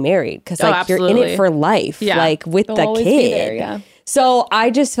commitment than getting married because, like, you're in it for life, like, with the kid. So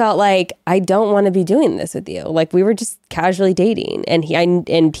I just felt like I don't want to be doing this with you. Like we were just casually dating, and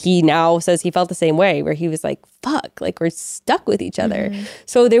he now says he felt the same way, where he was like, "Fuck, like we're stuck with each other."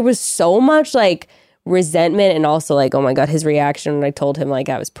 So there was so much like resentment, and also like, oh my God, his reaction when I told him like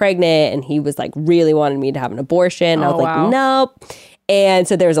I was pregnant, and he was like really wanted me to have an abortion. I was like, nope. And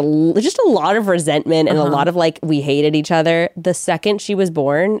so there was just a lot of resentment and a lot of like we hated each other. The second she was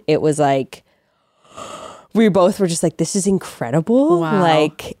born, it was like we both were just like, this is incredible. Wow.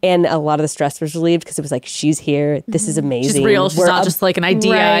 Like, and a lot of the stress was relieved because it was like, she's here. This is amazing. She's real. She's not just like an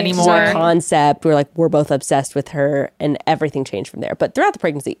idea anymore. It's a concept. We're both obsessed with her, and everything changed from there. But throughout the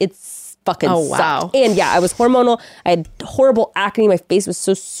pregnancy, it's fucking sucked. And yeah, I was hormonal. I had horrible acne. My face was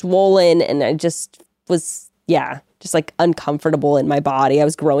so swollen, and I just was, just like uncomfortable in my body. I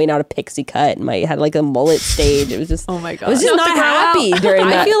was growing out a pixie cut, and I had like a mullet stage. It was just, oh my God. I was just not happy during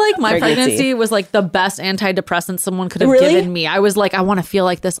that. I feel like my pregnancy was like the best antidepressant someone could have given me. I was like, I want to feel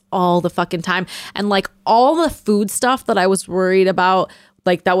like this all the fucking time. And like all the food stuff that I was worried about,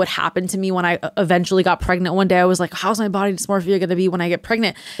 like that would happen to me when I eventually got pregnant one day. I was like, how's my body dysmorphia going to be when I get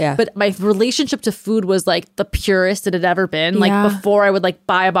pregnant? Yeah. But my relationship to food was like the purest it had ever been. Like before I would like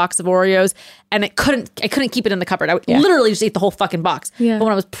buy a box of Oreos, and I couldn't keep it in the cupboard. I would literally just eat the whole fucking box. Yeah. But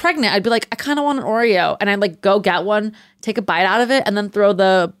when I was pregnant, I'd be like, I kind of want an Oreo. And I'd like go get one, take a bite out of it, and then throw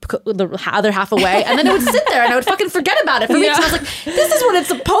the other half away. And then it would sit there, and I would fucking forget about it for weeks. And I was like, this is what it's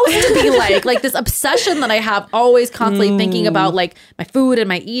supposed to be like. Like this obsession that I have, always constantly thinking about like my food and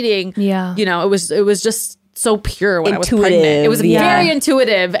my eating. Yeah. You know, it was just so pure when I was pregnant. It was very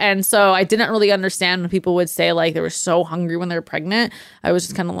intuitive. And so I didn't really understand when people would say like they were so hungry when they were pregnant. I was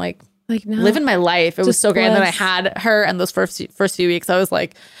just kind of like no, living my life. It was so great. And then I had her, and those first few weeks, I was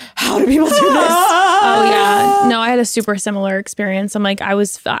like, how do people do this? Oh yeah. No, I had a super similar experience. I'm like,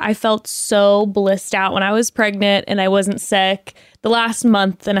 I felt so blissed out when I was pregnant and I wasn't sick. The last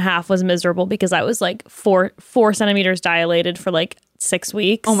month and a half was miserable because I was like 4 centimeters dilated for like 6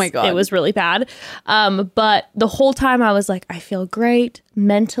 weeks. Oh my God. It was really bad. But the whole time I was like, I feel great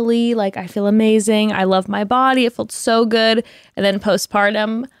mentally. Like I feel amazing. I love my body. It felt so good. And then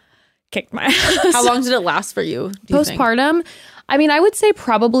postpartum kicked my ass. How long did it last for you? Postpartum? I mean, I would say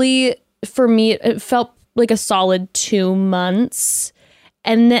probably for me, it felt like a solid 2 months.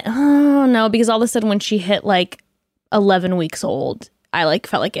 And then, because all of a sudden when she hit like 11 weeks old, I like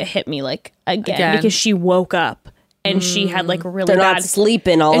felt like it hit me like again. Because she woke up and she had like really They're bad not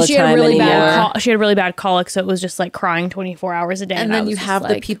sleeping all the she had time really anymore. she had really bad colic, so it was just like crying 24 hours a day. And then you have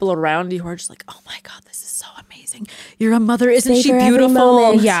the people around you who are just like, oh my God, this is so amazing. You're a mother, isn't she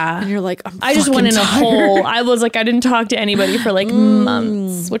beautiful? Yeah. And you're like, I just went in a hole. I was like, I didn't talk to anybody for like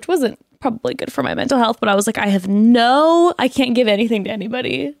months, which wasn't probably good for my mental health, but I was like, I can't give anything to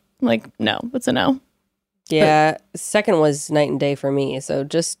anybody. I'm like, no, it's a no. Yeah, second was night and day for me. So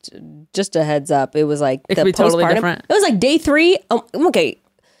just a heads up, it was like it could be totally different. It was like day 3. Okay,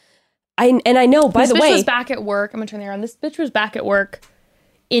 I know. By the way, this bitch was back at work. I'm gonna turn the air on. This bitch was back at work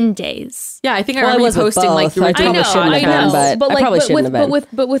in days. Yeah, I think I remember you posting like you were doing I know, but I probably shouldn't have been.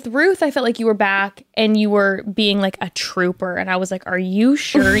 But with Ruth, I felt like you were back and you were being like a trooper, and I was like, "Are you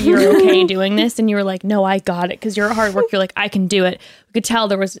sure you're okay doing this?" And you were like, "No, I got it," because you're at hard work. You're like, "I can do it." We could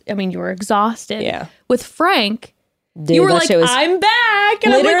tell you were exhausted. Yeah. With Frank, dude, you were like, I'm back.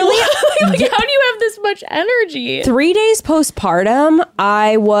 And literally, I'm like, how do you have this much energy? 3 days postpartum,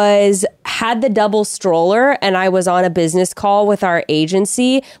 I had the double stroller, and I was on a business call with our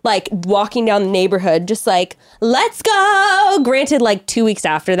agency, like walking down the neighborhood, just like, let's go. Granted, like 2 weeks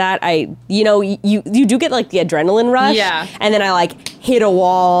after that, you do get like the adrenaline rush. Yeah. And then I like hit a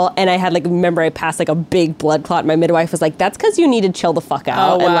wall, and I had like, remember I passed like a big blood clot. My midwife was like, that's because you need to chill the fuck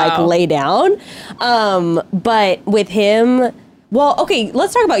out and like lay down. But with him, well, okay,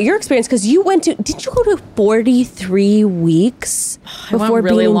 let's talk about your experience, because did you go to 43 weeks before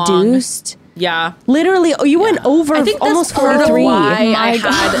really being long. induced? Yeah. Literally, you went over I think almost that's part 43. of why I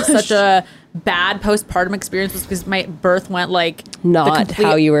had such a bad postpartum experience was because my birth went like not the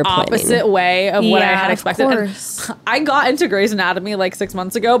how you were planning. Opposite way of what I had expected. Of And course. I got into Grey's Anatomy like 6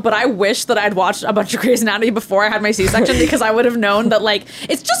 months ago, but I wish that I'd watched a bunch of Grey's Anatomy before I had my C-section because I would have known that like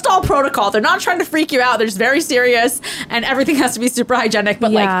it's just all protocol. They're not trying to freak you out. They're just very serious, and everything has to be super hygienic.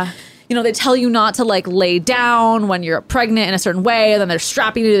 But like, you know, they tell you not to like lay down when you're pregnant in a certain way, and then they're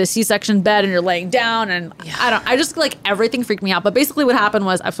strapping you to the C-section bed and you're laying down, and I just like everything freaked me out. But basically what happened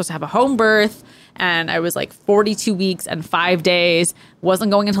was I was supposed to have a home birth, and I was like 42 weeks and 5 days,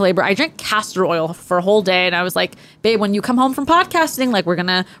 wasn't going into labor. I drank castor oil for a whole day, and I was like, babe, when you come home from podcasting, like we're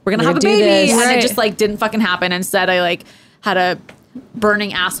gonna have a baby. This. And it just like didn't fucking happen. Instead, I like had a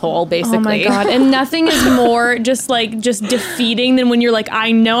burning asshole, basically. Oh my God. And nothing is more just defeating than when you're like,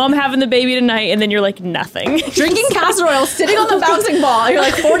 I know I'm having the baby tonight, and then you're like, nothing. Drinking castor oil, sitting on the bouncing ball. You're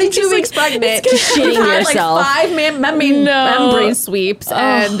like 42 weeks pregnant. Just shitting You've had yourself. like 5 membrane sweeps.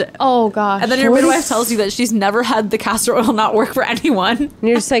 And gosh. and then your midwife tells you that she's never had the castor oil not work for anyone. And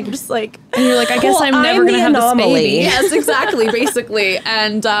you're just like, And you're like, I guess I'm never going to have this baby. Yes, exactly, basically.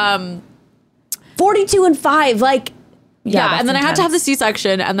 And 42 and 5, like, yeah, and then I had to have the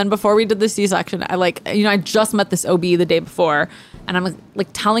C-section, and then before we did the C-section, I just met this OB the day before, and I'm like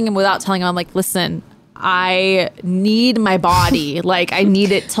telling him without telling him, I'm like, listen, I need my body, like I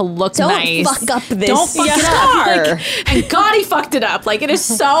need it to look nice. Don't fuck up this. Don't fuck it up. Like, and God, he fucked it up. Like, it is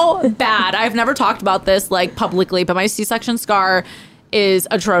so bad. I've never talked about this like publicly, but my C-section scar is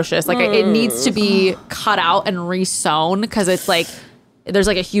atrocious. Like, it needs to be cut out and re-sewn because it's like, there's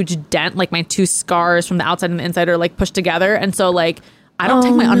like a huge dent, like my 2 scars from the outside and the inside are like pushed together. And so like, I don't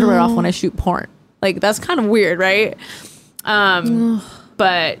take my underwear off when I shoot porn. Like, that's kind of weird, right?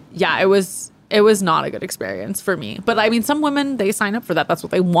 But yeah, it was not a good experience for me. But I mean, some women, they sign up for that. That's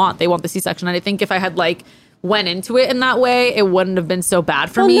what they want. They want the C-section. And I think if I had like went into it in that way, it wouldn't have been so bad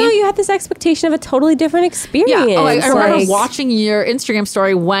for me. Well, no, you had this expectation of a totally different experience. Yeah. Oh, I remember watching your Instagram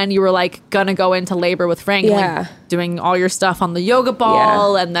story when you were like gonna go into labor with Frank, like doing all your stuff on the yoga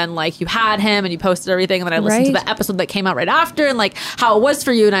ball, and then like you had him and you posted everything, and then I listened to the episode that came out right after and like how it was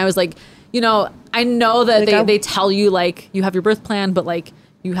for you, and I was like, you know, I know that they tell you like you have your birth plan, but like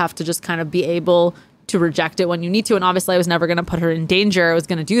you have to just kind of be able to reject it when you need to, and obviously I was never gonna put her in danger. I was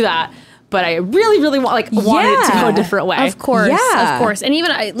gonna do that. But I really, really wanted it to go a different way. Of course, of course. And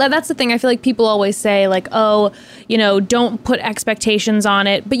even that's the thing. I feel like people always say like, oh, you know, don't put expectations on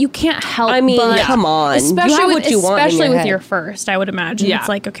it. But you can't help. I mean, come on. Especially especially with your first, I would imagine. Yeah. It's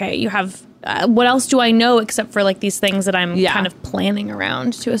like, okay, you have. What else do I know except for like these things that I'm kind of planning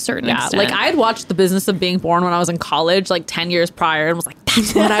around to a certain extent? Like I had watched The Business of Being Born when I was in college, like 10 years prior, and was like,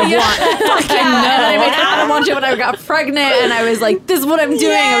 that's what I want. Fuck yeah. And then I made Adam watch it when I got pregnant, and I was like, this is what I'm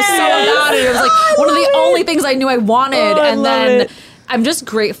doing. I was so about it. It was like one of the only things I knew I wanted. And then I'm just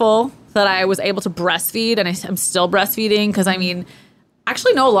grateful that I was able to breastfeed, and I'm still breastfeeding because I mean, I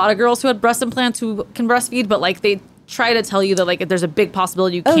actually know a lot of girls who had breast implants who can breastfeed, but like they try to tell you that like there's a big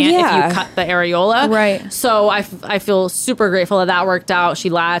possibility you can't if you cut the areola. Right. So I feel super grateful that worked out. She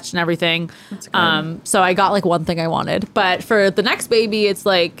latched and everything. So I got like one thing I wanted. But for the next baby, it's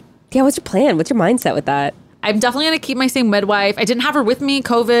like, yeah, what's your plan? What's your mindset with that? I'm definitely going to keep my same midwife. I didn't have her with me,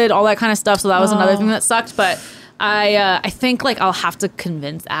 COVID, all that kind of stuff. So that was another thing that sucked. But I think like I'll have to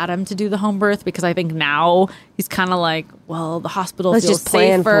convince Adam to do the home birth because I think now he's kind of like, well, the hospital feels just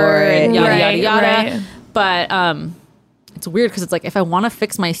plan safer for it. and yada, yada, yada. Right. But it's weird because it's like if I want to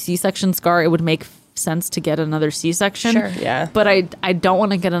fix my C-section scar, it would make sense to get another C-section. Sure. Yeah. But I don't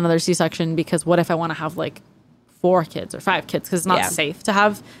want to get another C-section because what if I want to have like 4 kids or 5 kids? Because it's not safe to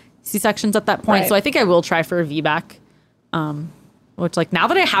have C-sections at that point. Right. So I think I will try for a VBAC. Which like now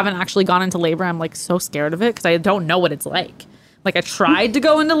that I haven't actually gone into labor, I'm like so scared of it because I don't know what it's like. Like I tried to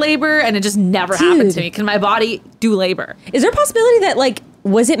go into labor and it just never happened to me. Can my body do labor? Is there a possibility that like,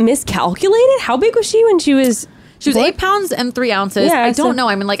 was it miscalculated? How big was she when she was... She was 8 pounds and 3 ounces. Yeah, I don't know.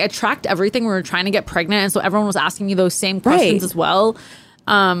 I mean, like I tracked everything. We were trying to get pregnant. And so everyone was asking me those same questions as well.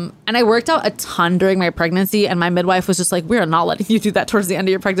 And I worked out a ton during my pregnancy, and my midwife was just like, we're not letting you do that towards the end of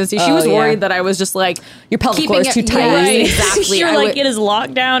your pregnancy. She was worried that I was just like, your pelvic floor is too tight. Yeah, exactly. You're like, it is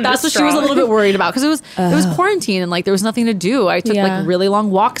locked down. That's what she was a little bit worried about because it was quarantine and like there was nothing to do. I took like really long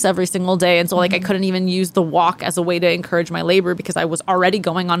walks every single day, and so like I couldn't even use the walk as a way to encourage my labor because I was already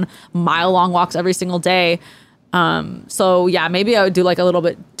going on mile-long walks every single day. So yeah, maybe I would do like a little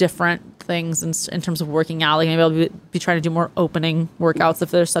bit different things in terms of working out. Like maybe I'll be trying to do more opening workouts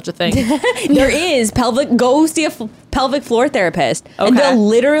if there's such a thing. There is go see a pelvic floor therapist, and they'll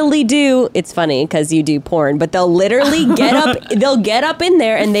literally do. It's funny because you do porn, but they'll literally get up. They'll get up in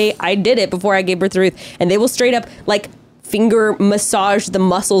there, and I did it before I gave birth to Ruth, and they will straight up like finger massage the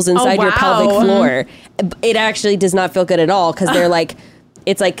muscles inside your pelvic floor. It actually does not feel good at all because they're like,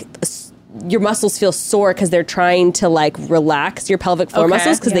 it's like your muscles feel sore because they're trying to like relax your pelvic floor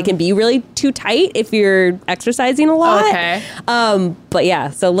muscles because they can be really too tight if you're exercising a lot. But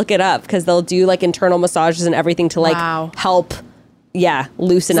yeah, so look it up because they'll do like internal massages and everything to like help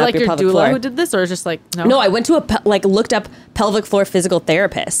loosen up like your your pelvic doula floor. who did this, or just like No, I went to looked up pelvic floor physical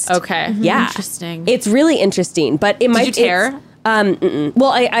therapist. Okay. Yeah. Interesting. It's really interesting, but it might you tear?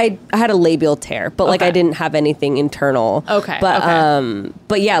 Well, I had a labial tear, but like I didn't have anything internal. Okay.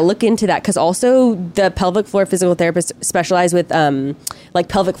 But yeah, look into that because also the pelvic floor physical therapists specialize with like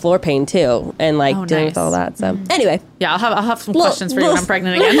pelvic floor pain too, and like dealing with all that. So anyway, yeah, I'll have some questions for you when I'm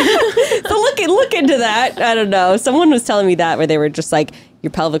pregnant again. so look into that. I don't know. Someone was telling me that where they were just like, your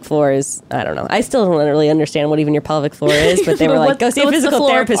pelvic floor is, I don't know. I still don't really understand what even your pelvic floor is, but they were like, go see a physical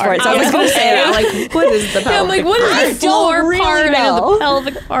therapist for it. So I was going to say that. Like, what is the pelvic? I'm like, what is the floor really part know. and the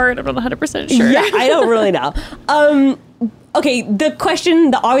pelvic part? I'm not 100% sure. Yeah, I don't really know. Okay,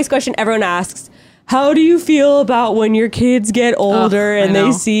 the obvious question everyone asks, how do you feel about when your kids get older and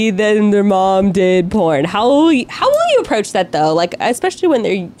they see that their mom did porn? How will you approach that though? Like, especially when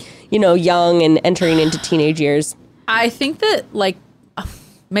they're, young and entering into teenage years. I think that like,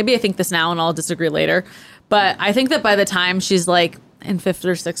 maybe I think this now and I'll disagree later, but I think that by the time she's like in 5th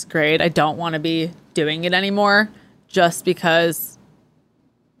or 6th grade, I don't want to be doing it anymore just because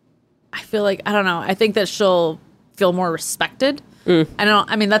I feel like, I don't know, I think that she'll feel more respected.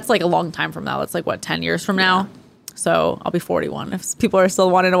 I mean, that's like a long time from now. That's like, 10 years from now? So I'll be 41. If people are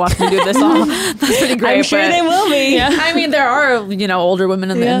still wanting to watch me do this, that's pretty great. I'm sure they will be. Yeah. I mean, there are, older women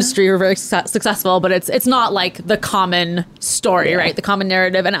in the industry who are very successful, but it's not like the common story, right? The common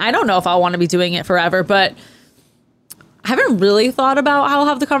narrative. And I don't know if I'll want to be doing it forever, but I haven't really thought about how I'll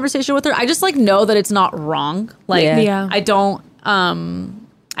have the conversation with her. I just know that it's not wrong. I don't,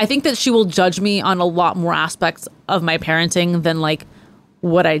 I think that she will judge me on a lot more aspects of my parenting than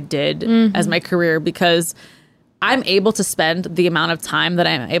what I did as my career, because I'm able to spend the amount of time that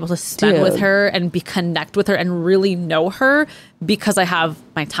I'm able to spend with her and connect with her and really know her because I have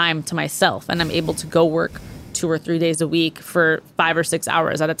my time to myself and I'm able to go work 2 or 3 days a week for 5 or 6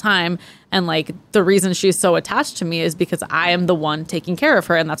 hours at a time. And the reason she's so attached to me is because I am the one taking care of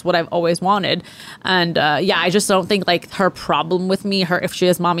her, and that's what I've always wanted. And I just don't think her problem with me, if she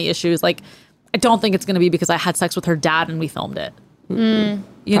has mommy issues, I don't think it's going to be because I had sex with her dad and we filmed it.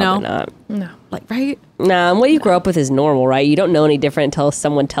 You know? Not. No. Right? No, and what you grow up with is normal, right? You don't know any different until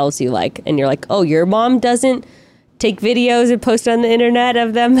someone tells you, and you're like, oh, your mom doesn't take videos and post on the internet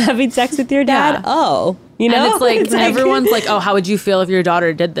of them having sex with your dad? Yeah. Oh, And it's everyone's like, oh, how would you feel if your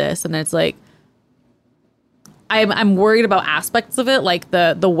daughter did this? And it's I'm worried about aspects of it,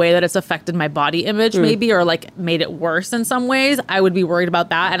 the way that it's affected my body image maybe, or made it worse in some ways. I would be worried about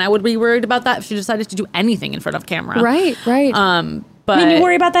that. And I would be worried about that if she decided to do anything in front of camera. Right. But I mean, you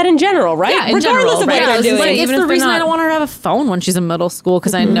worry about that in general, right? Yeah, Regardless of what they're doing. It's the reason I don't want her to have a phone when she's in middle school,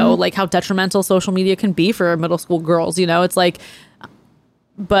 because I know how detrimental social media can be for middle school girls. It's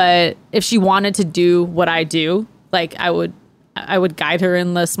but if she wanted to do what I do, I would guide her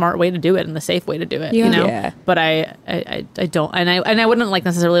in the smart way to do it and the safe way to do it. Yeah. But I don't, and I wouldn't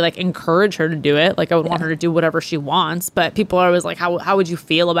necessarily encourage her to do it. I would want her to do whatever she wants. But people are always how would you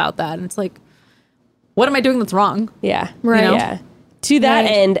feel about that? And it's what am I doing that's wrong? Yeah. Right. Yeah. To that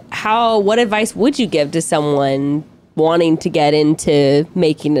end, what advice would you give to someone wanting to get into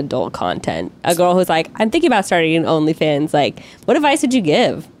making adult content? A girl who's I'm thinking about starting an OnlyFans. What advice would you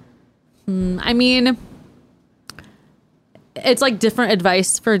give? I mean, it's different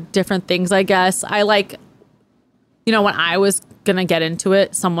advice for different things, I guess. I when I was gonna get into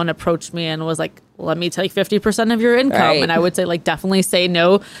it, someone approached me and was let me take 50% of your income. Right. And I would say definitely say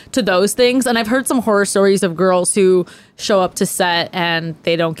no to those things. And I've heard some horror stories of girls who show up to set and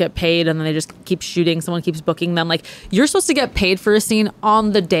they don't get paid and then they just keep shooting. Someone keeps booking them. You're supposed to get paid for a scene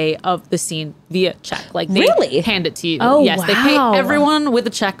on the day of the scene via check. They really? hand it to you. Oh, yes, they pay wow. everyone with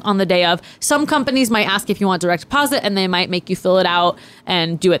a check on the day of. Some companies might ask if you want direct deposit and they might make you fill it out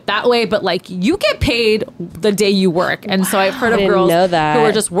and do it that way. But you get paid the day you work. And so I've heard of girls know that. who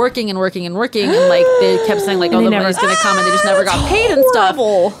are just working and working and working and they kept saying oh, the money's gonna come, and they just never got paid and stuff.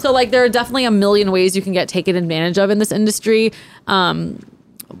 So there are definitely a million ways you can get taken advantage of in this industry. And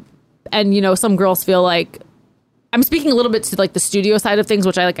some girls feel I'm speaking a little bit to the studio side of things,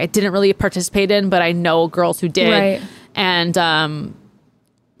 which I didn't really participate in, but I know girls who did. Right. And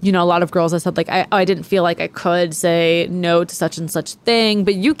a lot of girls have said I didn't feel I could say no to such and such thing,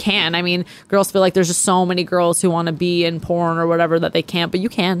 but you can. I mean, girls feel there's just so many girls who want to be in porn or whatever that they can't, but you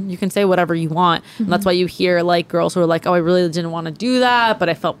can say whatever you want. And that's why you hear girls who are oh, I really didn't want to do that, but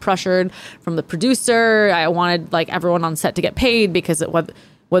I felt pressured from the producer. I wanted everyone on set to get paid because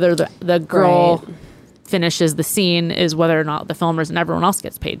whether the girl finishes the scene is whether or not the filmers and everyone else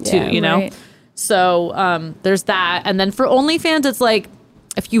gets paid too, you know? Right. So there's that. And then for OnlyFans, it's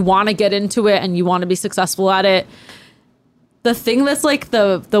if you want to get into it and you want to be successful at it, the thing that's like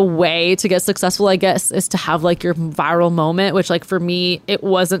the way to get successful, I guess, is to have like your viral moment, which like for me, it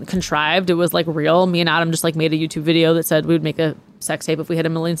wasn't contrived. It was like real. Me and Adam just like made a YouTube video that said we would make a sex tape if we hit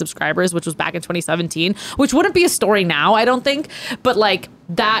 1 million subscribers, which was back in 2017, which wouldn't be a story now, I don't think. But like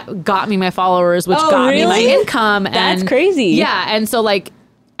that got me my followers, which got me my income. That's crazy. Yeah. And so like,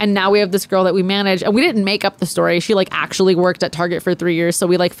 and now we have this girl that we manage, and we didn't make up the story. She like actually worked at Target for 3 years. So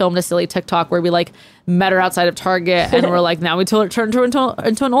we like filmed a silly TikTok where we like met her outside of Target, and we're like, now we turned her into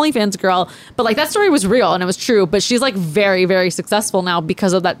an OnlyFans girl. But like that story was real and it was true. But she's like very, very successful now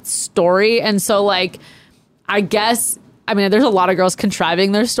because of that story. And so like, I guess, I mean, there's a lot of girls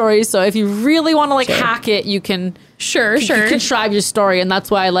contriving their stories. So if you really want to like hack it, you can contrive your story. And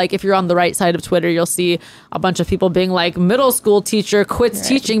that's why, like, if you're on the right side of Twitter, you'll see a bunch of people being like, middle school teacher quits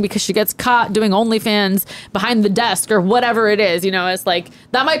teaching because she gets caught doing OnlyFans behind the desk or whatever it is. You know, it's like,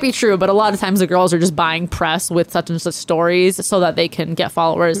 that might be true, but a lot of times the girls are just buying press with such and such stories so that they can get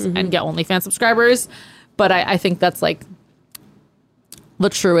followers and get OnlyFans subscribers. But I think that's like the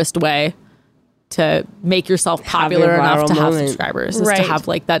truest way to make yourself popular enough to have subscribers, is to have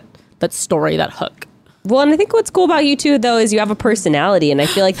like that story, that hook. Well, and I think what's cool about you too, though, is you have a personality, and I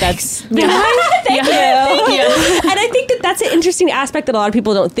feel like that's thank you. And I think that that's an interesting aspect that a lot of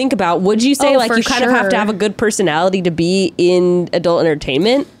people don't think about. Would you say like you kind of have to have a good personality to be in adult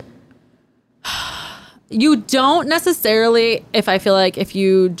entertainment? You don't necessarily. I feel like if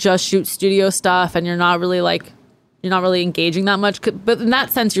you just shoot studio stuff and you're not really engaging that much, but in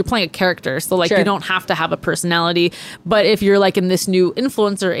that sense you're playing a character, so like you don't have to have a personality. But if you're like in this new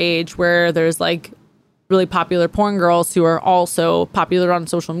influencer age where there's like really popular porn girls who are also popular on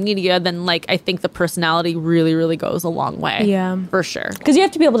social media, then like I think the personality really, really goes a long way. Yeah, for sure. Because you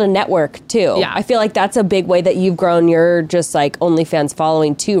have to be able to network too. Yeah, I feel like that's a big way that you've grown your just like OnlyFans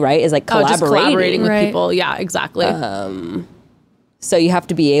following too, right? Is like collaborating with people. Yeah, exactly. So you have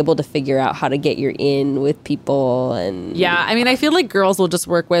to be able to figure out how to get your in with people. And yeah, I mean, I feel like girls will just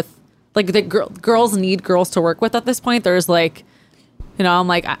work with, like, the girls need girls to work with at this point. There's like, you know, I'm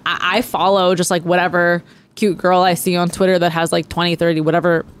like, I follow just like whatever cute girl I see on Twitter that has like 20, 30,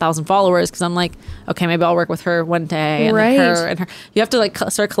 whatever thousand followers, because I'm like, okay, maybe I'll work with her one day, and then her and her. You have to like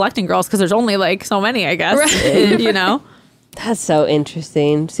start collecting girls because there's only like so many, I guess, you know? That's so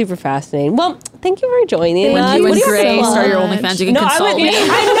interesting. Super fascinating. Well, thank you for joining us. When you and Grace start your OnlyFans, you can consult me.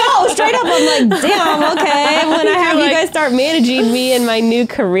 I know. Straight up, I'm like, damn, okay. When I have you guys start managing me in my new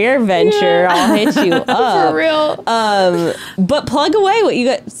career venture, I'll hit you up. For real. But plug away what you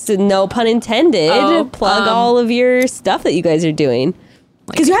guys, so no pun intended, plug all of your stuff that you guys are doing.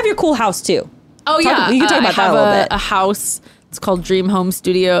 Because you have your cool house, too. Oh, yeah. You can talk about that a little bit. A house. It's called Dream Home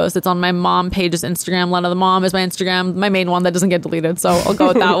Studios. It's on my mom page's Instagram. Lena the Mom is my Instagram, my main one that doesn't get deleted, so I'll go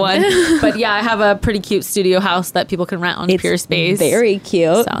with that one. But yeah, I have a pretty cute studio house that people can rent on Pure Space. Very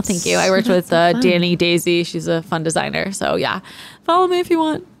cute. So thank you. I worked with Danny Daisy. She's a fun designer. So yeah, follow me if you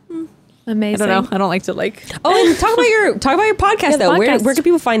want. Amazing. I don't know. I don't like to like. Oh, and talk about your podcast though. Podcast. Where can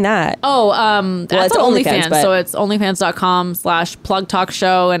people find that? Oh, that's on OnlyFans. So it's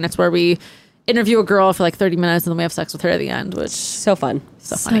onlyfans.com/plugtalkshow, and it's where we interview a girl for like 30 minutes and then we have sex with her at the end, which so fun.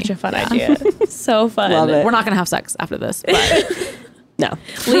 So funny. Such a fun idea. So fun. Love it. We're not gonna have sex after this, but no.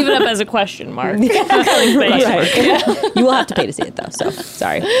 Leave it up as a question mark. Right. You will have to pay to see it though, so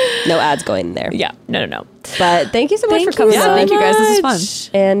sorry. No ads going there. Yeah. No. But thank you so much for coming on. Thank you guys. This is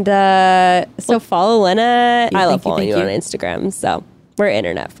fun. And so follow Lena. I love following you on Instagram, so we're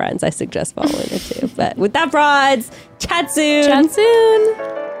internet friends. I suggest following her too. But with that, broads, chat soon.